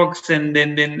trucks, and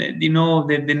then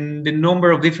the number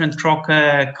of different truck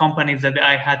companies that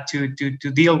I had to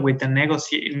deal with and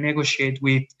negotiate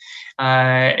with.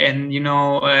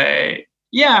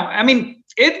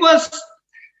 It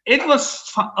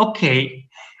was okay.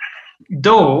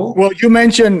 Though, well, you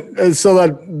mentioned so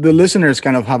that the listeners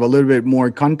kind of have a little bit more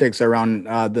context around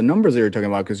the numbers that you're talking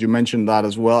about, because you mentioned that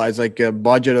as well. It's like a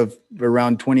budget of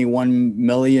around 21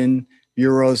 million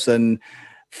euros and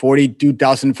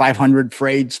 42,500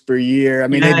 freights per year.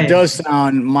 It does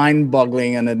sound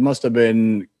mind-boggling, and it must have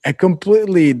been a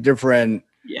completely different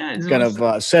kind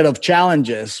of set of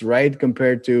challenges, right,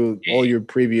 compared to all your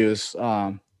previous.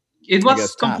 It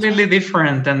was completely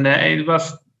different, and it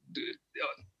was.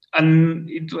 And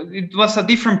it was a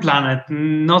different planet,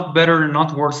 not better,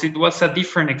 not worse. It was a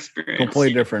different experience.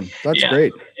 Completely different. That's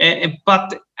great.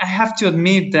 But I have to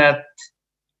admit that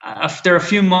after a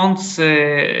few months,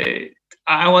 I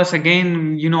was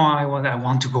again, I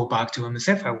want to go back to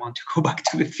MSF. I want to go back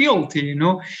to the field,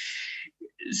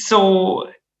 So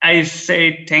I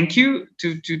say thank you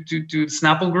to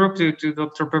Snapple Group, to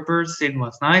Dr. Peppers. It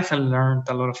was nice. I learned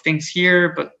a lot of things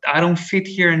here, but I don't fit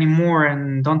here anymore.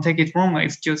 And don't take it wrong.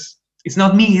 It's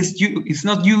not me. It's you. It's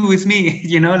not you. It's me.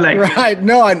 Right.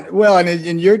 No. And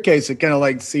in your case, it kind of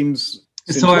like seems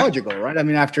logical, right?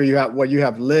 After you have what you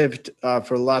have lived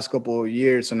for the last couple of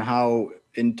years, and how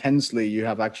intensely you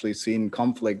have actually seen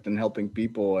conflict and helping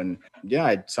people, and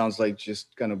it sounds like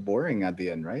just kind of boring at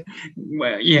the end, right?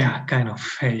 Well, yeah, kind of.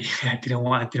 Hey, I didn't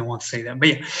want to say that,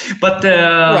 but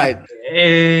right.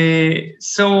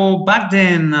 So back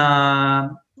then,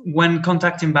 when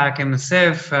contacting back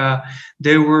MSF,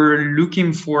 they were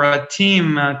looking for a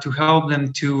team to help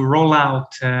them to roll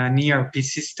out an ERP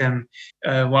system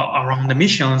around the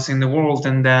missions in the world.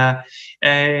 And I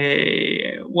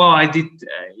did.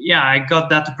 I got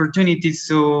that opportunity.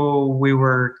 So we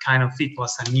were it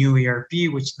was a new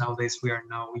ERP, which nowadays we are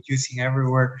now using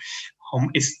everywhere.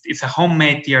 It's a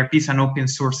homemade ERP. It's an open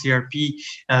source ERP.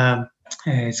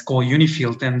 It's called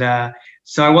Unifield, and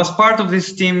so I was part of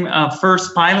this team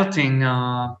first piloting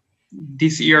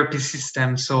this ERP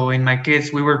system. So in my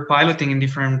case, we were piloting in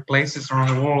different places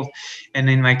around the world, and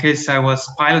in my case, I was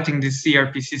piloting this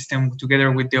ERP system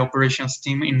together with the operations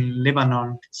team in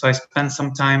Lebanon. So I spent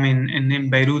some time in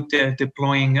Beirut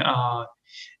deploying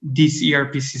this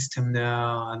ERP system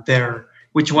there,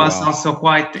 which was also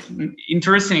quite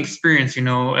interesting experience.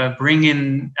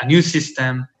 Bringing a new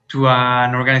system to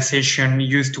an organization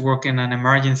used to work in an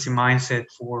emergency mindset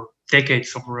for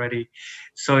decades already.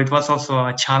 So it was also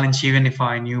a challenge, even if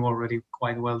I knew already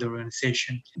quite well the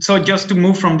organization. So just to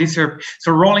move from this ERP,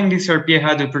 so rolling this ERP, I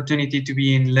had the opportunity to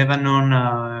be in Lebanon,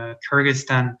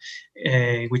 Kyrgyzstan,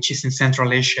 which is in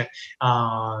Central Asia,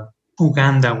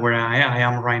 Uganda, where I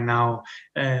am right now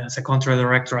as a country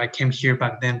director. I came here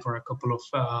back then for a couple of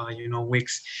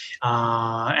weeks,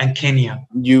 and Kenya.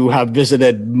 You have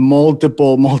visited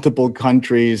multiple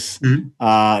countries.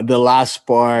 Mm-hmm. The last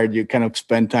part, you kind of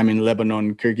spent time in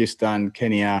Lebanon, Kyrgyzstan,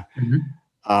 Kenya.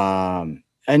 Mm-hmm.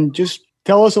 And just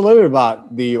tell us a little bit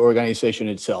about the organization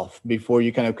itself before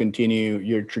you kind of continue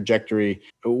your trajectory.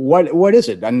 What is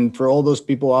it? And for all those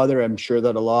people out there, I'm sure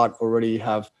that a lot already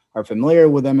are familiar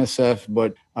with MSF,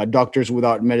 but Doctors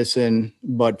Without Medicine.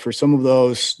 But for some of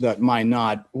those that might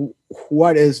not,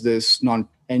 what is this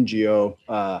non-NGO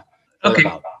okay.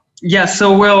 about? Yeah,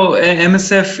 so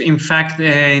MSF, in fact,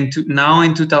 now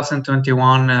in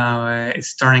 2021,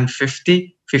 it's turning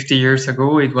 50 years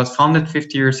ago. It was founded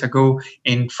 50 years ago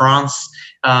in France.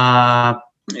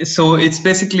 So it's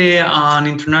basically an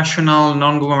international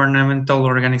non-governmental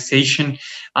organization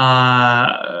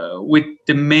with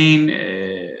the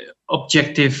main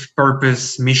objective,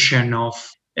 purpose, mission of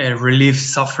relieve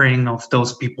suffering of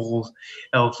those people,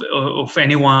 of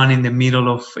anyone in the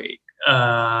middle of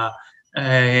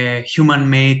human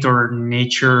made or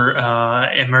nature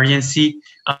emergency,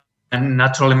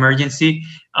 natural emergency.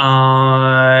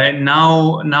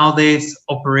 Nowadays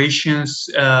operations,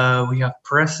 we have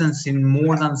presence in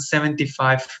more than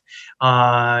 75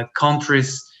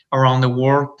 countries around the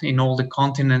world, in all the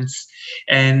continents,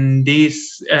 and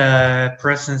this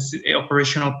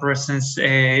operational presence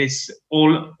is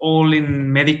all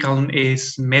in medical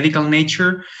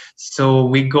nature. So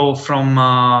we go from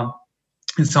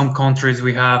in some countries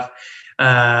we have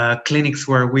clinics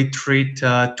where we treat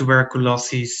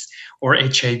tuberculosis or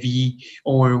HIV,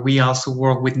 or we also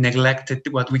work with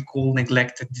what we call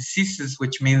neglected diseases,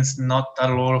 which means not a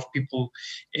lot of people,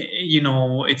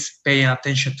 it's paying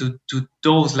attention to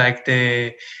those, like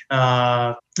the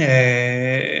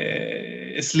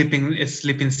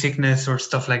sleeping sickness or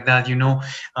stuff like that.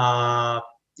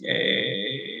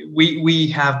 We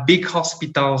have big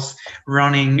hospitals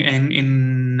running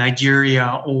in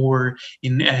Nigeria or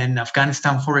in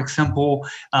Afghanistan, for example,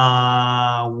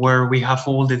 where we have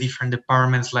all the different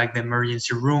departments like the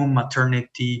emergency room,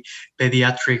 maternity,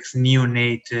 pediatrics,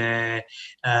 neonate,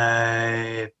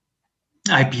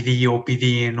 IPD,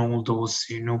 OPD, and all those,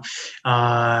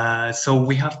 so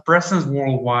we have presence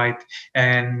worldwide.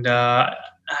 And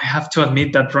I have to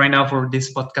admit that right now for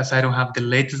this podcast, I don't have the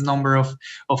latest number of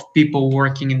people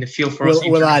working in the field for us.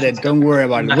 We'll add it. Don't worry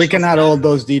about it. We can add all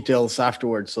those details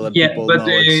afterwards so that people know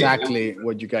exactly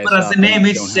what you guys. But as the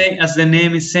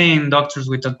name is saying, Doctors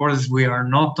Without Borders, we are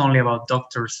not only about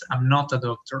doctors. I'm not a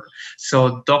doctor,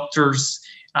 so doctors.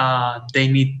 They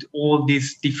need all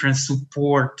these different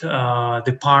support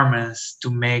departments to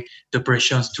make the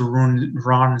operations to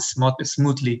run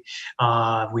smoothly.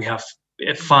 We have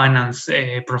finance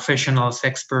professionals,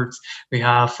 experts. We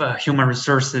have human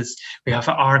resources. We have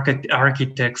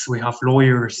architects. We have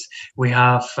lawyers. We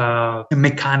have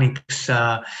mechanics,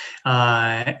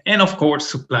 and of course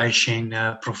supply chain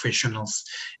professionals.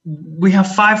 We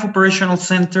have 5 operational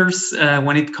centers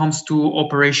when it comes to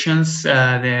operations.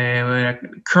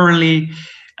 Currently,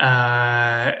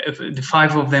 the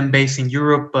 5 of them based in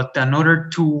Europe, but another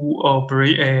 2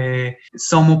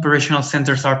 some operational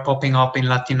centers are popping up in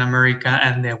Latin America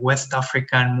and West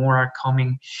Africa, and more are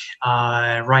coming.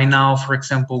 Right now, for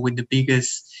example, with the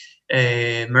biggest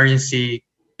emergency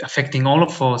affecting all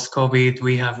of us, COVID,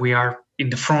 we are in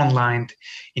the front line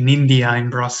in India, in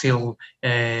Brazil,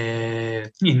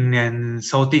 in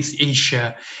Southeast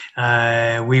Asia.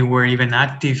 We were even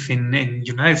active in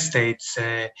United States.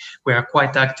 We are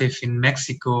quite active in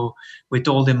Mexico with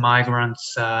all the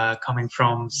migrants coming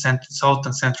from South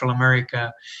and Central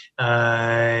America.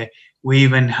 We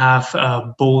even have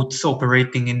boats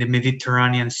operating in the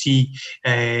Mediterranean Sea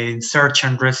in search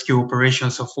and rescue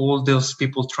operations of all those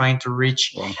people trying to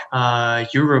reach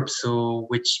Europe. So,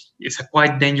 which is a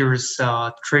quite dangerous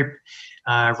trip,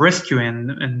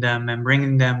 rescuing them and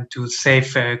bringing them to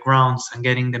safe grounds and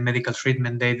getting the medical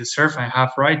treatment they deserve and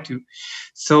have right to.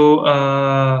 So,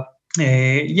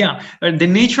 the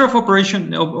nature of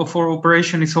operation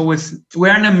is always,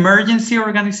 we're an emergency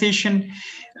organization.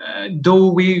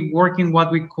 Though we work in what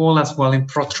we call as well in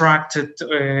protracted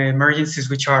emergencies,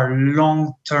 which are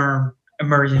long-term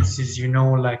emergencies,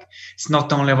 like it's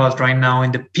not only about right now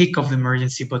in the peak of the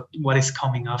emergency, but what is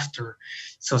coming after.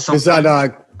 So is that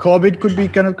COVID could be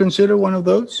kind of considered one of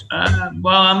those?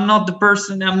 Well, I'm not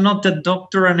the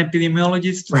doctor and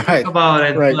epidemiologist to talk about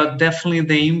it, but definitely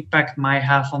the impact might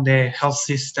have on the health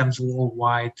systems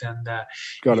worldwide, and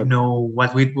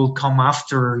what it will come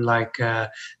after, like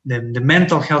the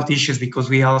mental health issues, because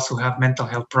we also have mental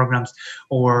health programs,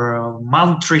 or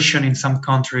malnutrition in some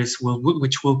countries,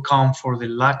 which will come for the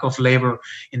lack of labor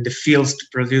in the fields to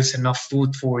produce enough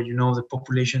food for the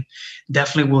population.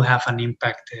 Definitely will have an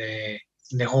impact in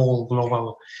the whole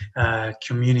global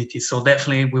community. So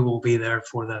definitely we will be there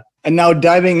for that. And now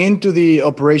diving into the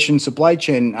operation supply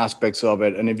chain aspects of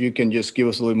it, and if you can just give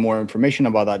us a little more information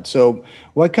about that. So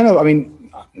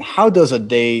how does a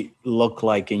day look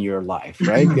like in your life,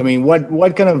 right?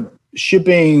 What kind of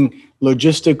shipping,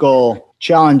 logistical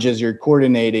challenges you're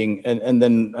coordinating, and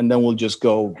then we'll just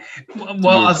go to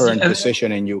your current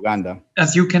position in Uganda.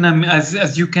 As you can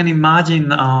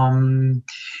imagine,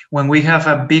 when we have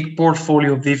a big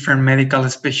portfolio of different medical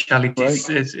specialties,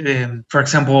 for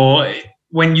example,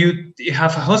 when you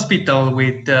have a hospital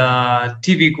with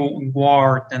TB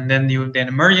ward, and then the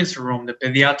emergency room, the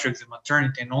pediatrics, the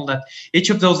maternity, and all that,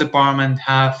 each of those departments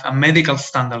have a medical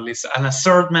standard list, an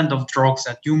assortment of drugs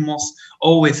that you must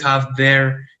always have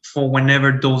there for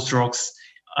whenever those drugs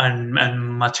and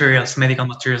medical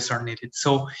materials are needed.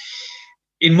 So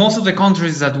in most of the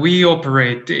countries that we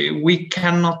operate, we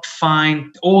cannot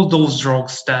find all those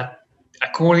drugs that,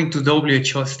 according to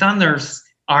WHO standards,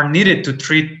 are needed to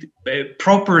treat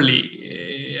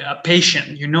properly a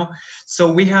patient,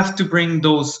 So we have to bring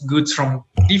those goods from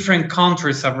different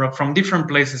countries abroad, from different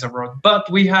places abroad. But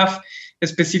we have,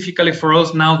 specifically for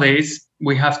us nowadays,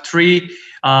 we have three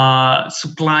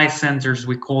supply centers.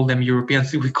 We call them European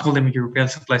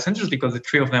supply centers because the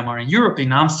three of them are in Europe,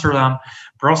 in Amsterdam,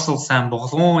 Brussels, and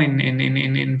Bordeaux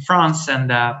in France.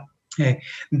 And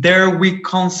there we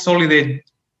consolidate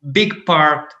big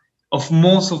part of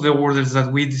most of the orders that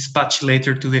we dispatch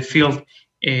later to the field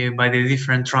by the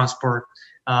different transport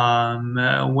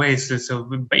ways, so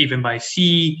even by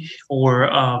sea or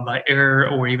by air,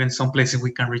 or even some places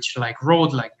we can reach like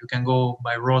road, like you can go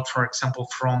by road, for example,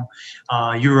 from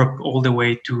Europe all the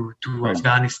way to Right.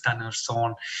 Afghanistan and so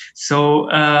on. So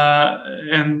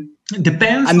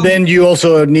depends. And then you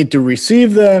also need to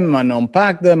receive them and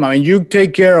unpack them. I mean, you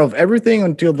take care of everything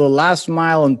until the last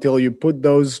mile, until you put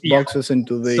those boxes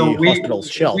into the hospital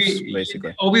shelves,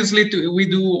 basically. Obviously, we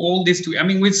do all this. I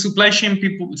mean, with supply chain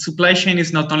people, supply chain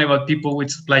is not only about people with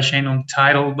supply chain on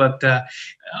title, but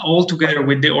all together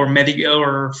with or medical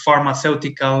or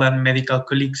pharmaceutical and medical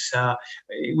colleagues,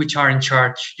 which are in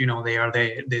charge. They are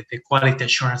the quality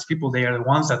assurance people. They are the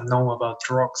ones that know about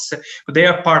drugs, but they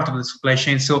are part of the supply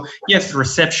chain. So yes,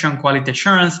 reception, quality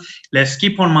assurance. Let's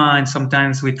keep in mind,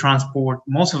 sometimes we transport,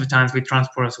 most of the times we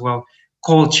transport as well,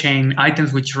 cold chain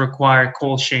items which require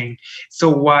cold chain. So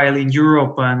while in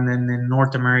Europe and in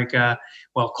North America,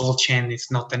 well, cold chain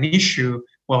is not an issue.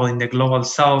 Well, in the global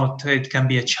south, it can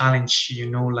be a challenge,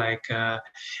 like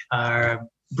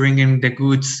bringing the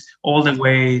goods all the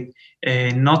way,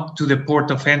 not to the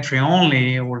port of entry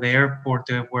only or the airport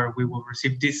where we will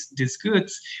receive these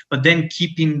goods, but then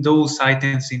keeping those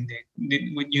items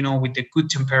with the good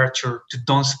temperature to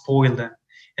don't spoil them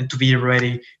and to be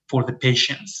ready for the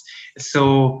patients.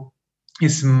 So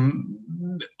it's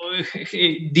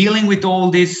dealing with all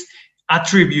these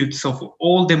attributes of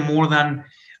all the more than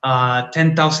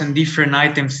 10,000 different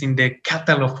items in the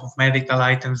catalog of medical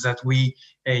items that we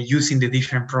use in the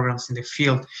different programs in the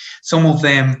field. Some of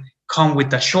them come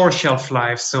with a short shelf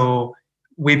life, so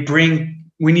we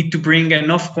need to bring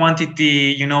enough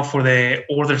quantity, for the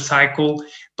order cycle,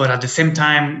 but at the same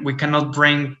time, we cannot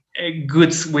bring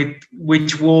goods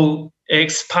which will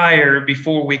expire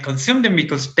before we consume them,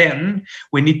 because then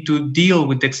we need to deal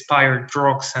with expired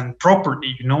drugs and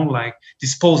properly, like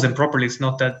dispose them properly. It's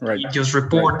not that right. we just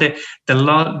report the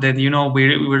law that we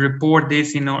report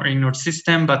this in our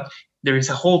system, but there is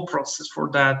a whole process for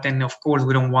that, and of course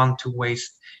we don't want to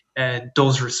waste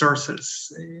those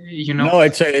resources. No,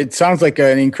 it sounds like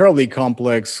an incredibly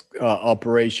complex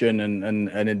operation,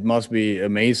 and it must be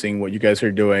amazing what you guys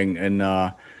are doing.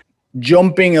 And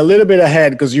jumping a little bit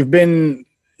ahead, because you've been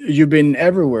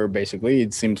everywhere basically,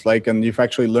 it seems like, and you've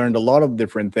actually learned a lot of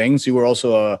different things. You were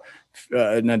also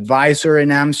an advisor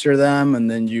in Amsterdam,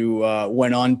 and then you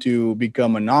went on to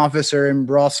become an officer in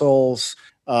Brussels,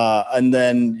 and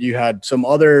then you had some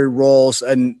other roles,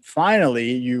 and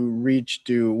finally you reached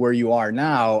to where you are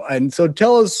now. And so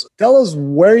tell us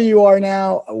where you are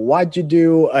now, what you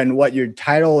do, and what your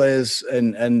title is,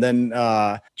 and then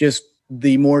just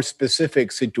the more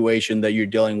specific situation that you're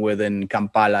dealing with in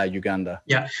Kampala, Uganda.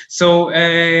 Yeah. So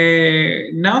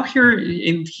now here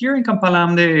in Kampala,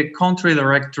 I'm the country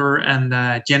director and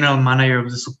general manager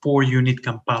of the support unit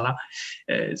Kampala.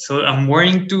 So I'm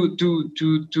wearing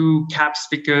two caps,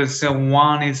 because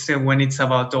one is when it's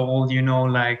about all,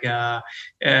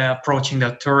 approaching the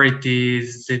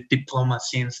authorities, the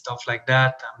diplomacy and stuff like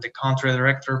that. I'm the country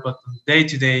director, but day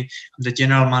to day, I'm the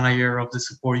general manager of the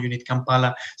support unit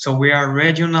Kampala. So we are a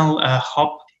regional hub,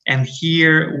 and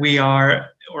here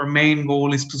our main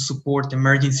goal is to support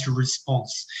emergency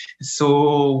response.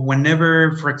 So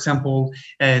whenever, for example,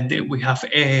 we have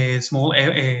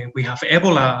we have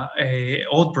Ebola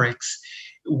outbreaks,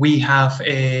 we have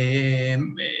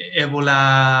Ebola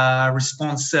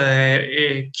response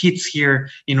kits here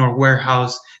in our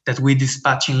warehouse that we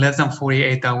dispatch in less than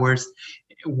 48 hours,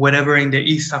 whatever in the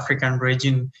East African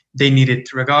region they need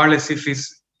it, regardless if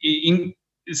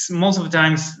it's most of the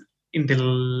times in the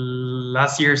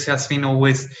last years has been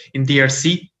always in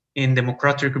DRC, in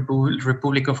Democratic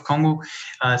Republic of Congo.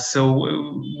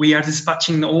 So we are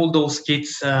dispatching all those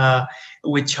kits,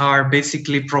 which are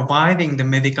basically providing the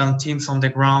medical teams on the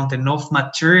ground enough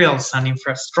materials and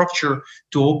infrastructure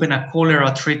to open an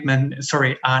Ebola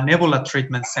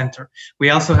treatment center. We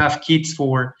also have kits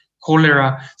for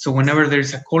cholera. So whenever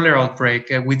there's a cholera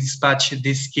outbreak, we dispatch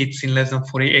these kits in less than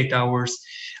 48 hours.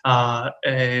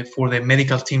 for the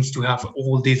medical teams to have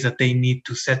all this that they need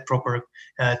to set proper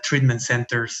treatment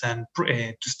centers and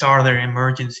to start their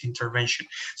emergency intervention.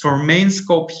 So our main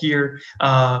scope here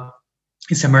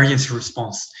is emergency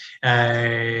response.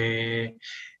 And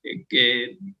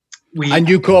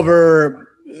you cover,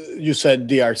 you said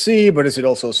DRC, but is it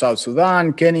also South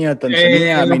Sudan, Kenya,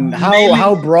 Tanzania? I mean,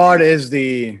 how broad is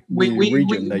the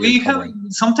region that you're covering?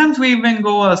 Sometimes we even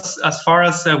go as far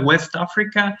as West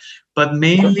Africa, but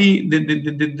mainly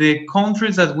the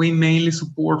countries that we mainly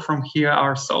support from here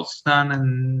are South Sudan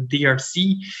and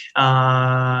DRC.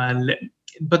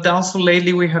 But also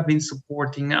lately we have been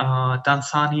supporting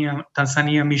Tanzania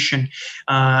mission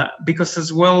because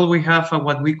as well we have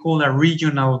what we call a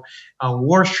regional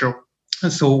workshop.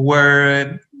 So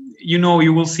where you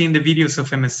will see in the videos of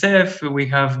MSF, we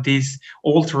have these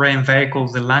all-terrain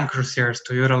vehicles, the Land Cruisers,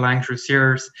 Toyota Land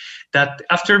Cruisers, that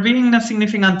after being a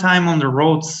significant time on the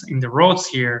roads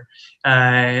here,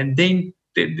 they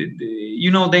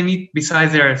need,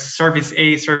 besides their service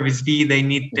A, service B, they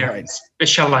need their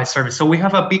specialized service. So we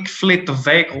have a big fleet of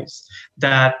vehicles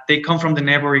that they come from the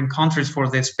neighboring countries for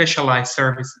the specialized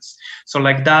services. So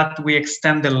like that, we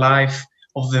extend the life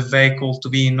of the vehicle to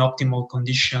be in optimal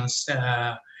conditions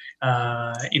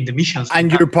in the missions.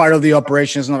 And you're part of the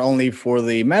operations not only for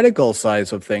the medical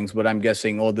sides of things, but I'm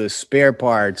guessing all the spare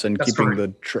parts and that's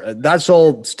keeping correct. That's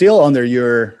all still under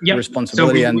your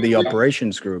responsibility and the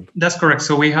operations group. That's correct.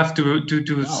 So we have to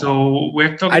wow. So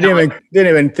we're talking. I didn't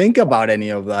even think about any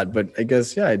of that, but I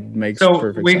guess it makes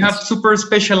perfect sense. We have super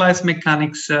specialized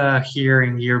mechanics here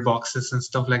in gearboxes and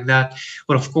stuff like that.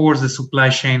 But of course, the supply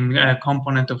chain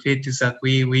component of it is that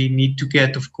we need to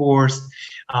get, of course,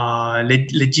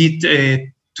 legit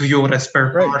Toyota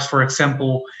spare parts, for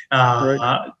example,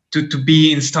 to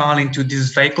be installed into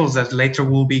these vehicles that later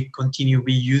will continue to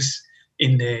be used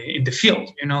in the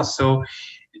field. So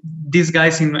these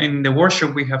guys in the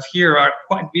workshop we have here are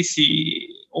quite busy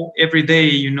every day.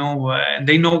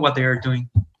 They know what they are doing.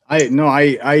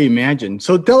 I imagine.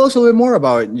 So tell us a little more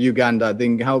about Uganda.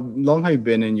 How long have you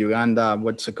been in Uganda?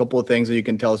 What's a couple of things that you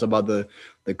can tell us about the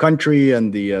country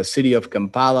and the city of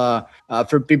Kampala,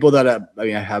 for people that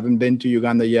haven't been to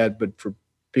Uganda yet, but for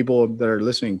people that are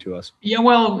listening to us? Yeah,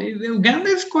 well, Uganda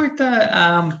is quite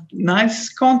a nice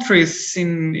country. It's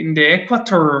in the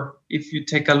equator. If you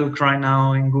take a look right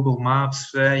now in Google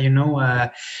Maps,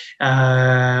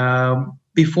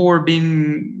 before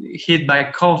being hit by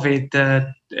COVID,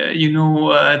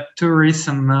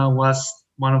 tourism was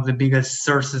one of the biggest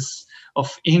sources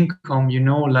of income. You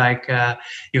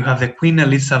have the Queen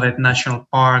Elizabeth National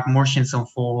Park, Murchison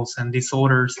Falls, and these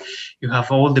others. You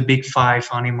have all the big 5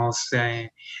 animals that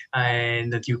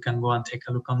you can go and take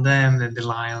a look on them, the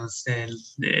lions,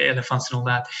 the elephants and all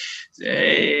that.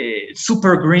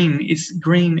 Super green. It's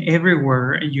green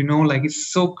everywhere.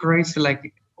 It's so crazy,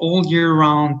 like all year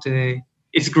round.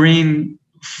 It's green,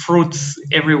 fruits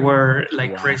everywhere,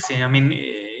 like crazy. I mean,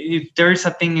 if there is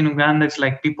a thing in Uganda, it's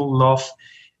like people love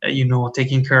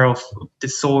taking care of the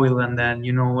soil and then,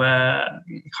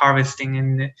 harvesting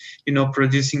and,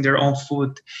 producing their own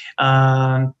food.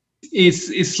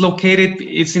 It's located,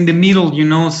 it's in the middle,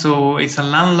 so it's a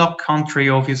landlocked country,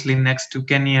 obviously, next to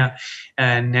Kenya,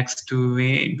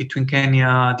 between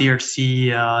Kenya,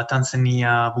 DRC,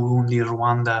 Tanzania, Burundi,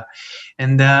 Rwanda.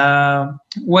 And,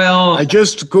 I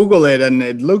just Google it and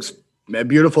it looks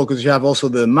beautiful because you have also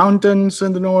the mountains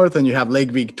in the north and you have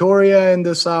Lake Victoria in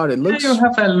the south. It looks. You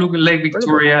have Lake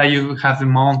Victoria, you have the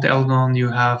Mount Elgon, you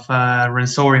have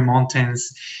Rwenzori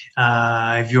Mountains.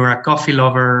 If you're a coffee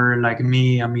lover like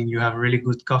me, I mean, you have really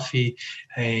good coffee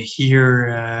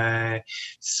here.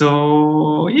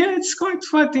 So yeah, it's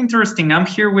quite interesting. I'm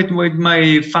here with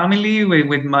my family,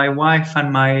 with my wife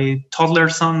and my toddler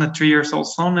son, a 3-year-old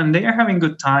son, and they are having a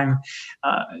good time.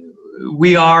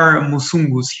 We are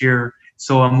Musungus here.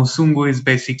 So a Musungu is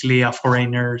basically a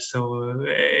foreigner. So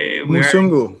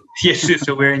Musungu. Yes,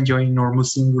 so we're enjoying our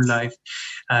Musungu life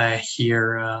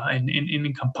here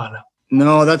in Kampala.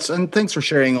 No, and thanks for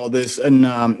sharing all this. And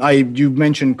you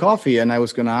mentioned coffee, and I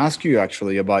was going to ask you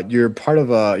actually about you're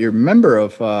member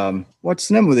of what's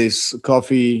the name of this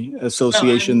coffee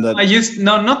association?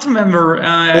 Not a member.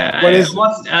 What is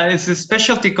it's a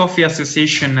specialty coffee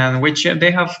association, and which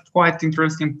they have quite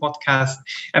interesting podcast.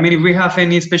 I mean, if we have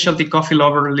any specialty coffee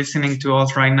lover listening to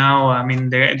us right now, I mean,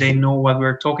 they know what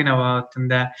we're talking about.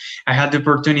 And I had the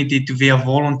opportunity to be a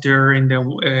volunteer in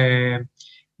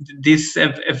this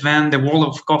event, the World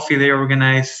of Coffee. They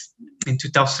organize in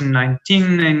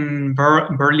 2019 in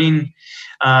Berlin.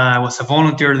 I was a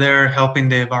volunteer there, helping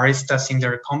the baristas in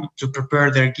their to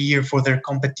prepare their gear for their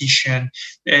competition.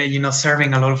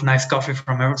 Serving a lot of nice coffee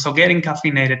from everyone. So getting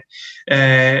caffeinated.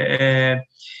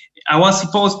 I was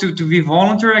supposed to be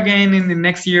volunteer again in the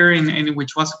next year,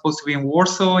 which was supposed to be in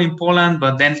Warsaw, in Poland,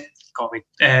 but then COVID.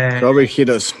 COVID hit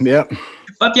us. Yeah.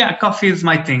 But yeah, coffee is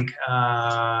my thing.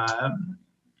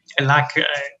 Like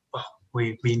well,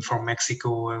 we've been from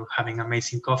Mexico, having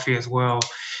amazing coffee as well.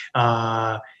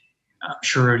 I'm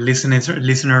sure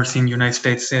listeners in United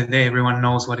States, everyone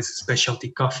knows what is specialty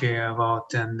coffee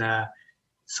about, and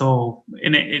so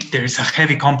there's a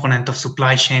heavy component of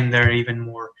supply chain there, even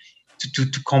more to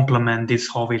complement this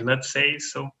hobby, let's say.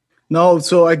 So no,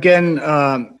 so again,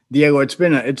 Diego, it's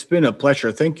been a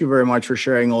pleasure. Thank you very much for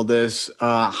sharing all this.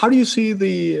 How do you see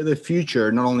the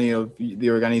future, not only of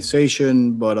the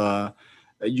organization, but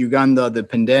Uganda, the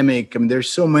pandemic? I mean,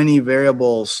 there's so many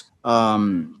variables.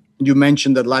 You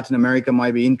mentioned that Latin America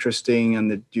might be interesting, and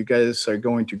that you guys are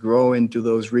going to grow into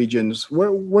those regions.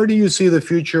 Where do you see the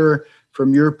future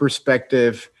from your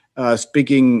perspective?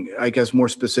 Speaking, I guess, more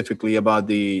specifically about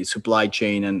the supply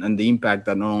chain and the impact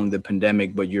that not only the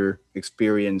pandemic but your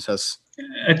experience has,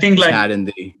 I think had in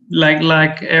the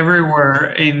like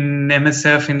everywhere in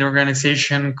MSF in the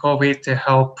organization, COVID to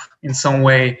help in some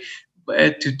way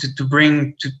to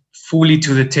bring fully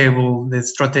to the table the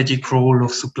strategic role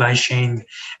of supply chain.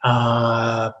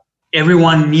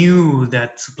 Everyone knew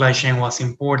that supply chain was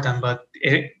important, but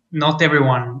not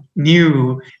everyone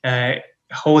knew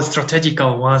how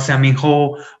strategical was. I mean,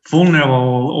 how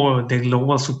vulnerable or the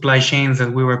global supply chains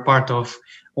that we were part of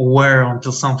were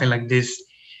until something like this.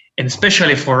 And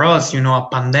especially for us, a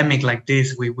pandemic like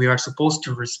this, we are supposed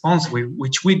to respond,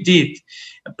 which we did,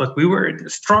 but we were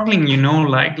struggling,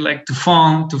 like to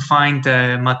find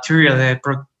material,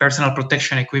 personal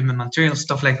protection equipment, material,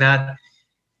 stuff like that.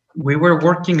 We were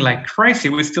working like crazy.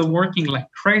 We're still working like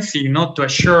crazy, to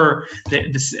assure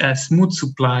the smooth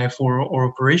supply for our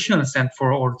operations and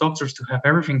for our doctors to have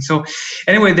everything. So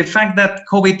anyway, the fact that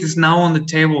COVID is now on the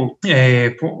table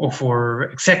for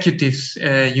executives,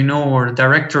 or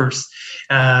directors,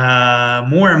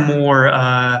 more and more,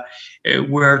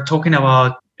 we're talking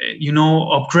about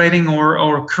upgrading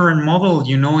our current model,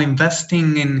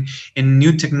 investing in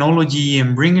new technology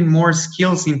and bringing more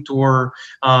skills into our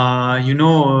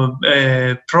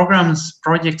programs,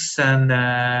 projects, and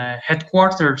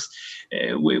headquarters.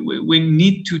 We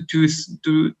need to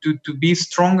be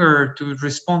stronger, to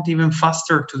respond even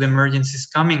faster to the emergencies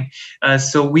coming.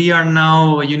 So we are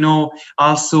now,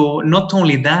 also not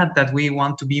only that we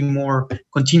want to be more,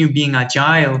 continue being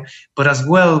agile, but as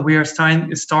well we are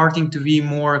starting to be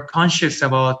more conscious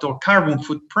about our carbon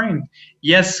footprint.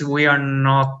 Yes, we are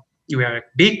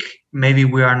big. Maybe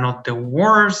we are not the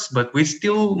worst, but we're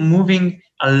still moving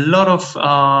a lot of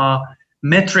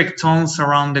metric tons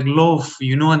around the globe,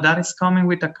 and that is coming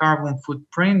with a carbon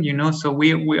footprint, so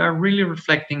we are really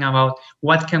reflecting about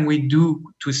what can we do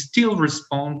to still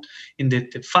respond in the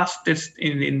fastest,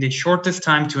 in the shortest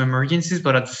time to emergencies,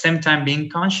 but at the same time being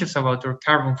conscious about our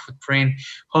carbon footprint,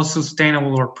 how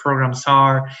sustainable our programs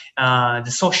are,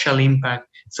 the social impact.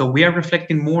 So we are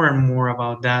reflecting more and more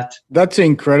about that. That's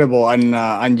incredible,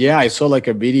 and yeah, I saw like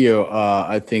a video.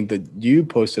 I think that you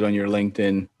posted on your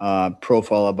LinkedIn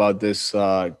profile about this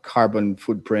carbon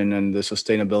footprint and the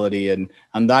sustainability, and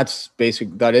that's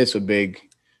basic. That is a big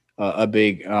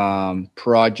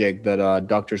project that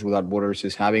Doctors Without Borders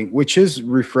is having, which is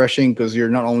refreshing because you're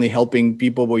not only helping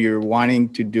people, but you're wanting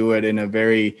to do it in a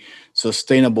very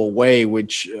sustainable way,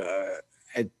 which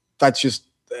that's just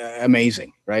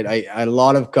amazing, right? A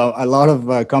lot of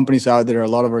companies out there, a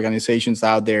lot of organizations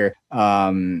out there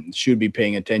should be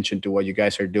paying attention to what you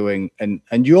guys are doing. And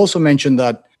you also mentioned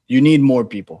that you need more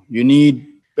people. You need,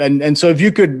 and so if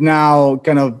you could now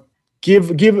kind of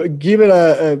give it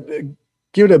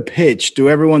a pitch to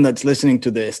everyone that's listening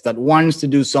to this that wants to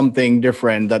do something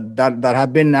different, that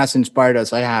have been as inspired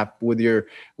as I have with your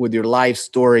life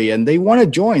story, and they want to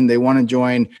join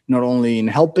not only in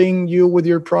helping you with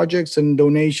your projects and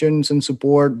donations and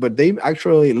support, but they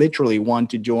actually literally want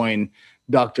to join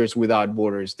Doctors Without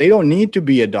Borders. They don't need to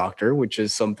be a doctor, which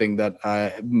is something that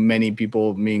many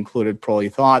people, me included, probably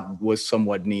thought was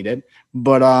somewhat needed,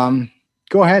 but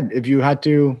go ahead if you had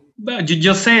to. But you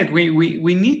just said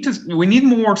we need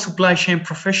more supply chain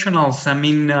professionals. I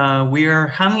mean, we are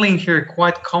handling here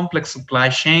quite complex supply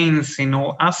chains in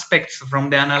all aspects,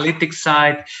 from the analytics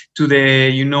side to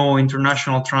the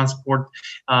international transport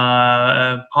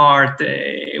part.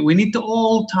 We need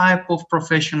all type of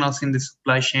professionals in the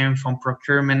supply chain, from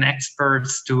procurement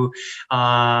experts to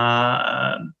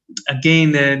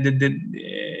again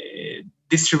the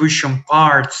distribution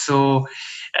part. So.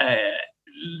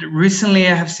 Recently,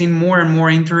 I have seen more and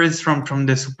more interest from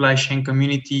the supply chain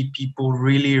community. People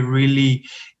really,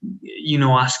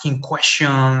 asking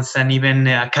questions, and even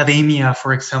academia,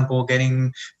 for example,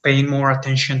 paying more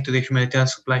attention to the humanitarian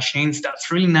supply chains.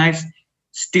 That's really nice.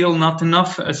 Still not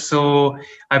enough. So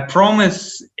I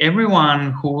promise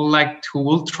everyone who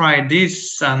will try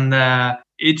this, and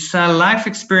it's a life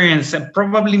experience. And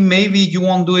probably, maybe you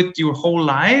won't do it your whole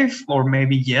life, or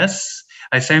maybe yes.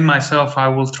 I say myself, I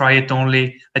will try it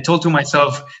only. I told to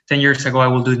myself 10 years ago, I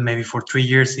will do it maybe for 3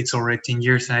 years. It's already 10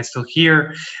 years and I'm still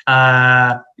here.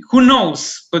 Who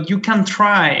knows? But you can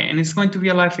try, and it's going to be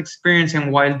a life experience.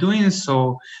 And while doing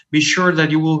so, be sure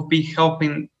that you will be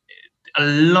helping a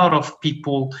lot of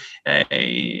people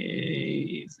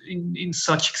in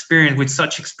such experience, with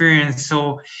such experience.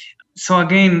 So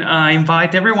again, I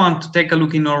invite everyone to take a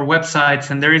look in our websites,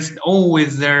 and there is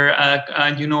always there,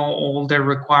 all the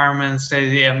requirements.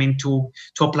 I mean, to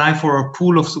apply for a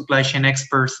pool of supply chain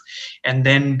experts, and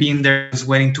then being there is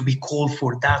waiting to be called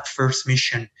for that first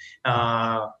mission,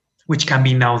 which can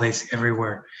be nowadays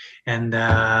everywhere. And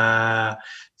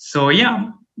so, yeah.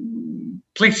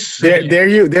 Please. There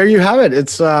you have it.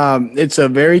 It's a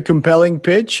very compelling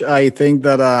pitch. I think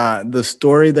that the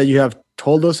story that you have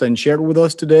told us and shared with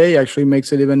us today actually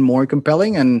makes it even more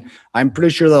compelling. And I'm pretty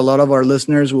sure that a lot of our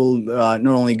listeners will not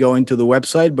only go into the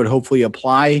website, but hopefully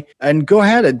apply. And go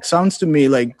ahead. It sounds to me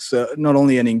like not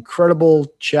only an incredible,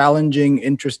 challenging,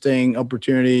 interesting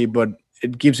opportunity, but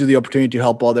it gives you the opportunity to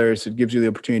help others. It gives you the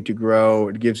opportunity to grow.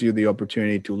 It gives you the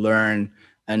opportunity to learn.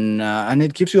 And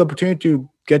it gives you the opportunity to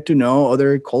get to know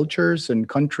other cultures and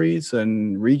countries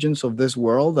and regions of this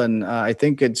world. And I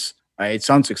think it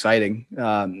sounds exciting.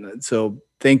 So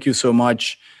thank you so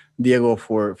much, Diego,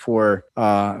 for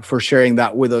sharing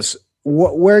that with us.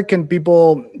 Where can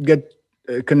people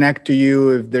connect to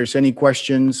you if there's any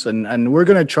questions? And we're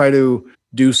gonna try to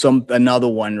do another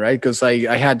one, right? Because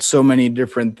I had so many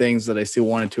different things that I still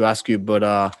wanted to ask you,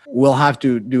 but we'll have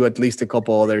to do at least a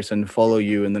couple others and follow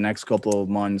you in the next couple of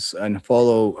months, and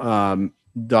follow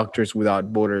Doctors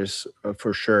Without Borders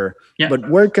for sure. Yeah. But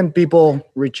where can people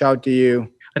reach out to you?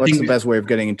 What's the best way of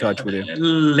getting in touch with you?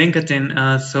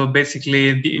 LinkedIn. So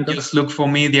basically, just look for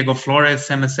me, Diego Flores,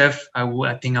 MSF.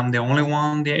 I think I'm the only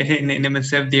one in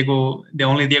MSF, the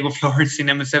only Diego Flores in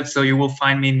MSF. So you will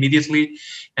find me immediately,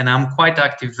 and I'm quite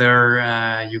active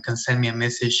there. You can send me a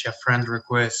message, a friend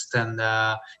request, and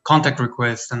contact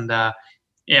request, and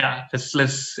yeah,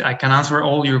 I can answer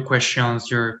all your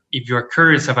questions. If you're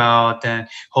curious about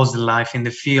how's the life in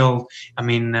the field, I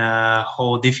mean,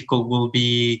 how difficult will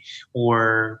be,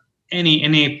 or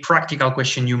any practical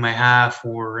question you may have,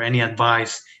 or any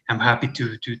advice, I'm happy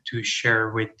to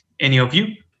share with any of you.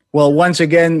 Well, once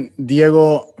again,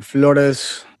 Diego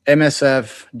Flores,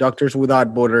 MSF, Doctors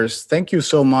Without Borders, thank you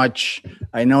so much.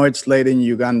 I know it's late in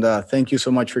Uganda. Thank you so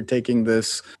much for taking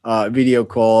this video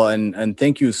call, and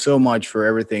thank you so much for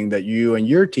everything that you and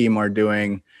your team are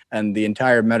doing, and the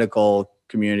entire medical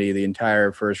community, the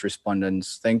entire first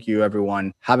responders. Thank you,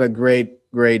 everyone. Have a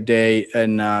great day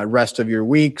and rest of your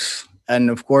weeks.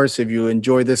 And of course, if you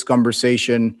enjoy this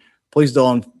conversation, please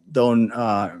don't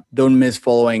miss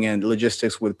following in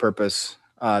Logistics with Purpose.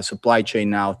 Supply Chain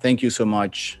Now. Thank you so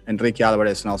much, Enrique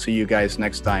Alvarez, and I'll see you guys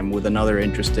next time with another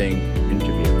interesting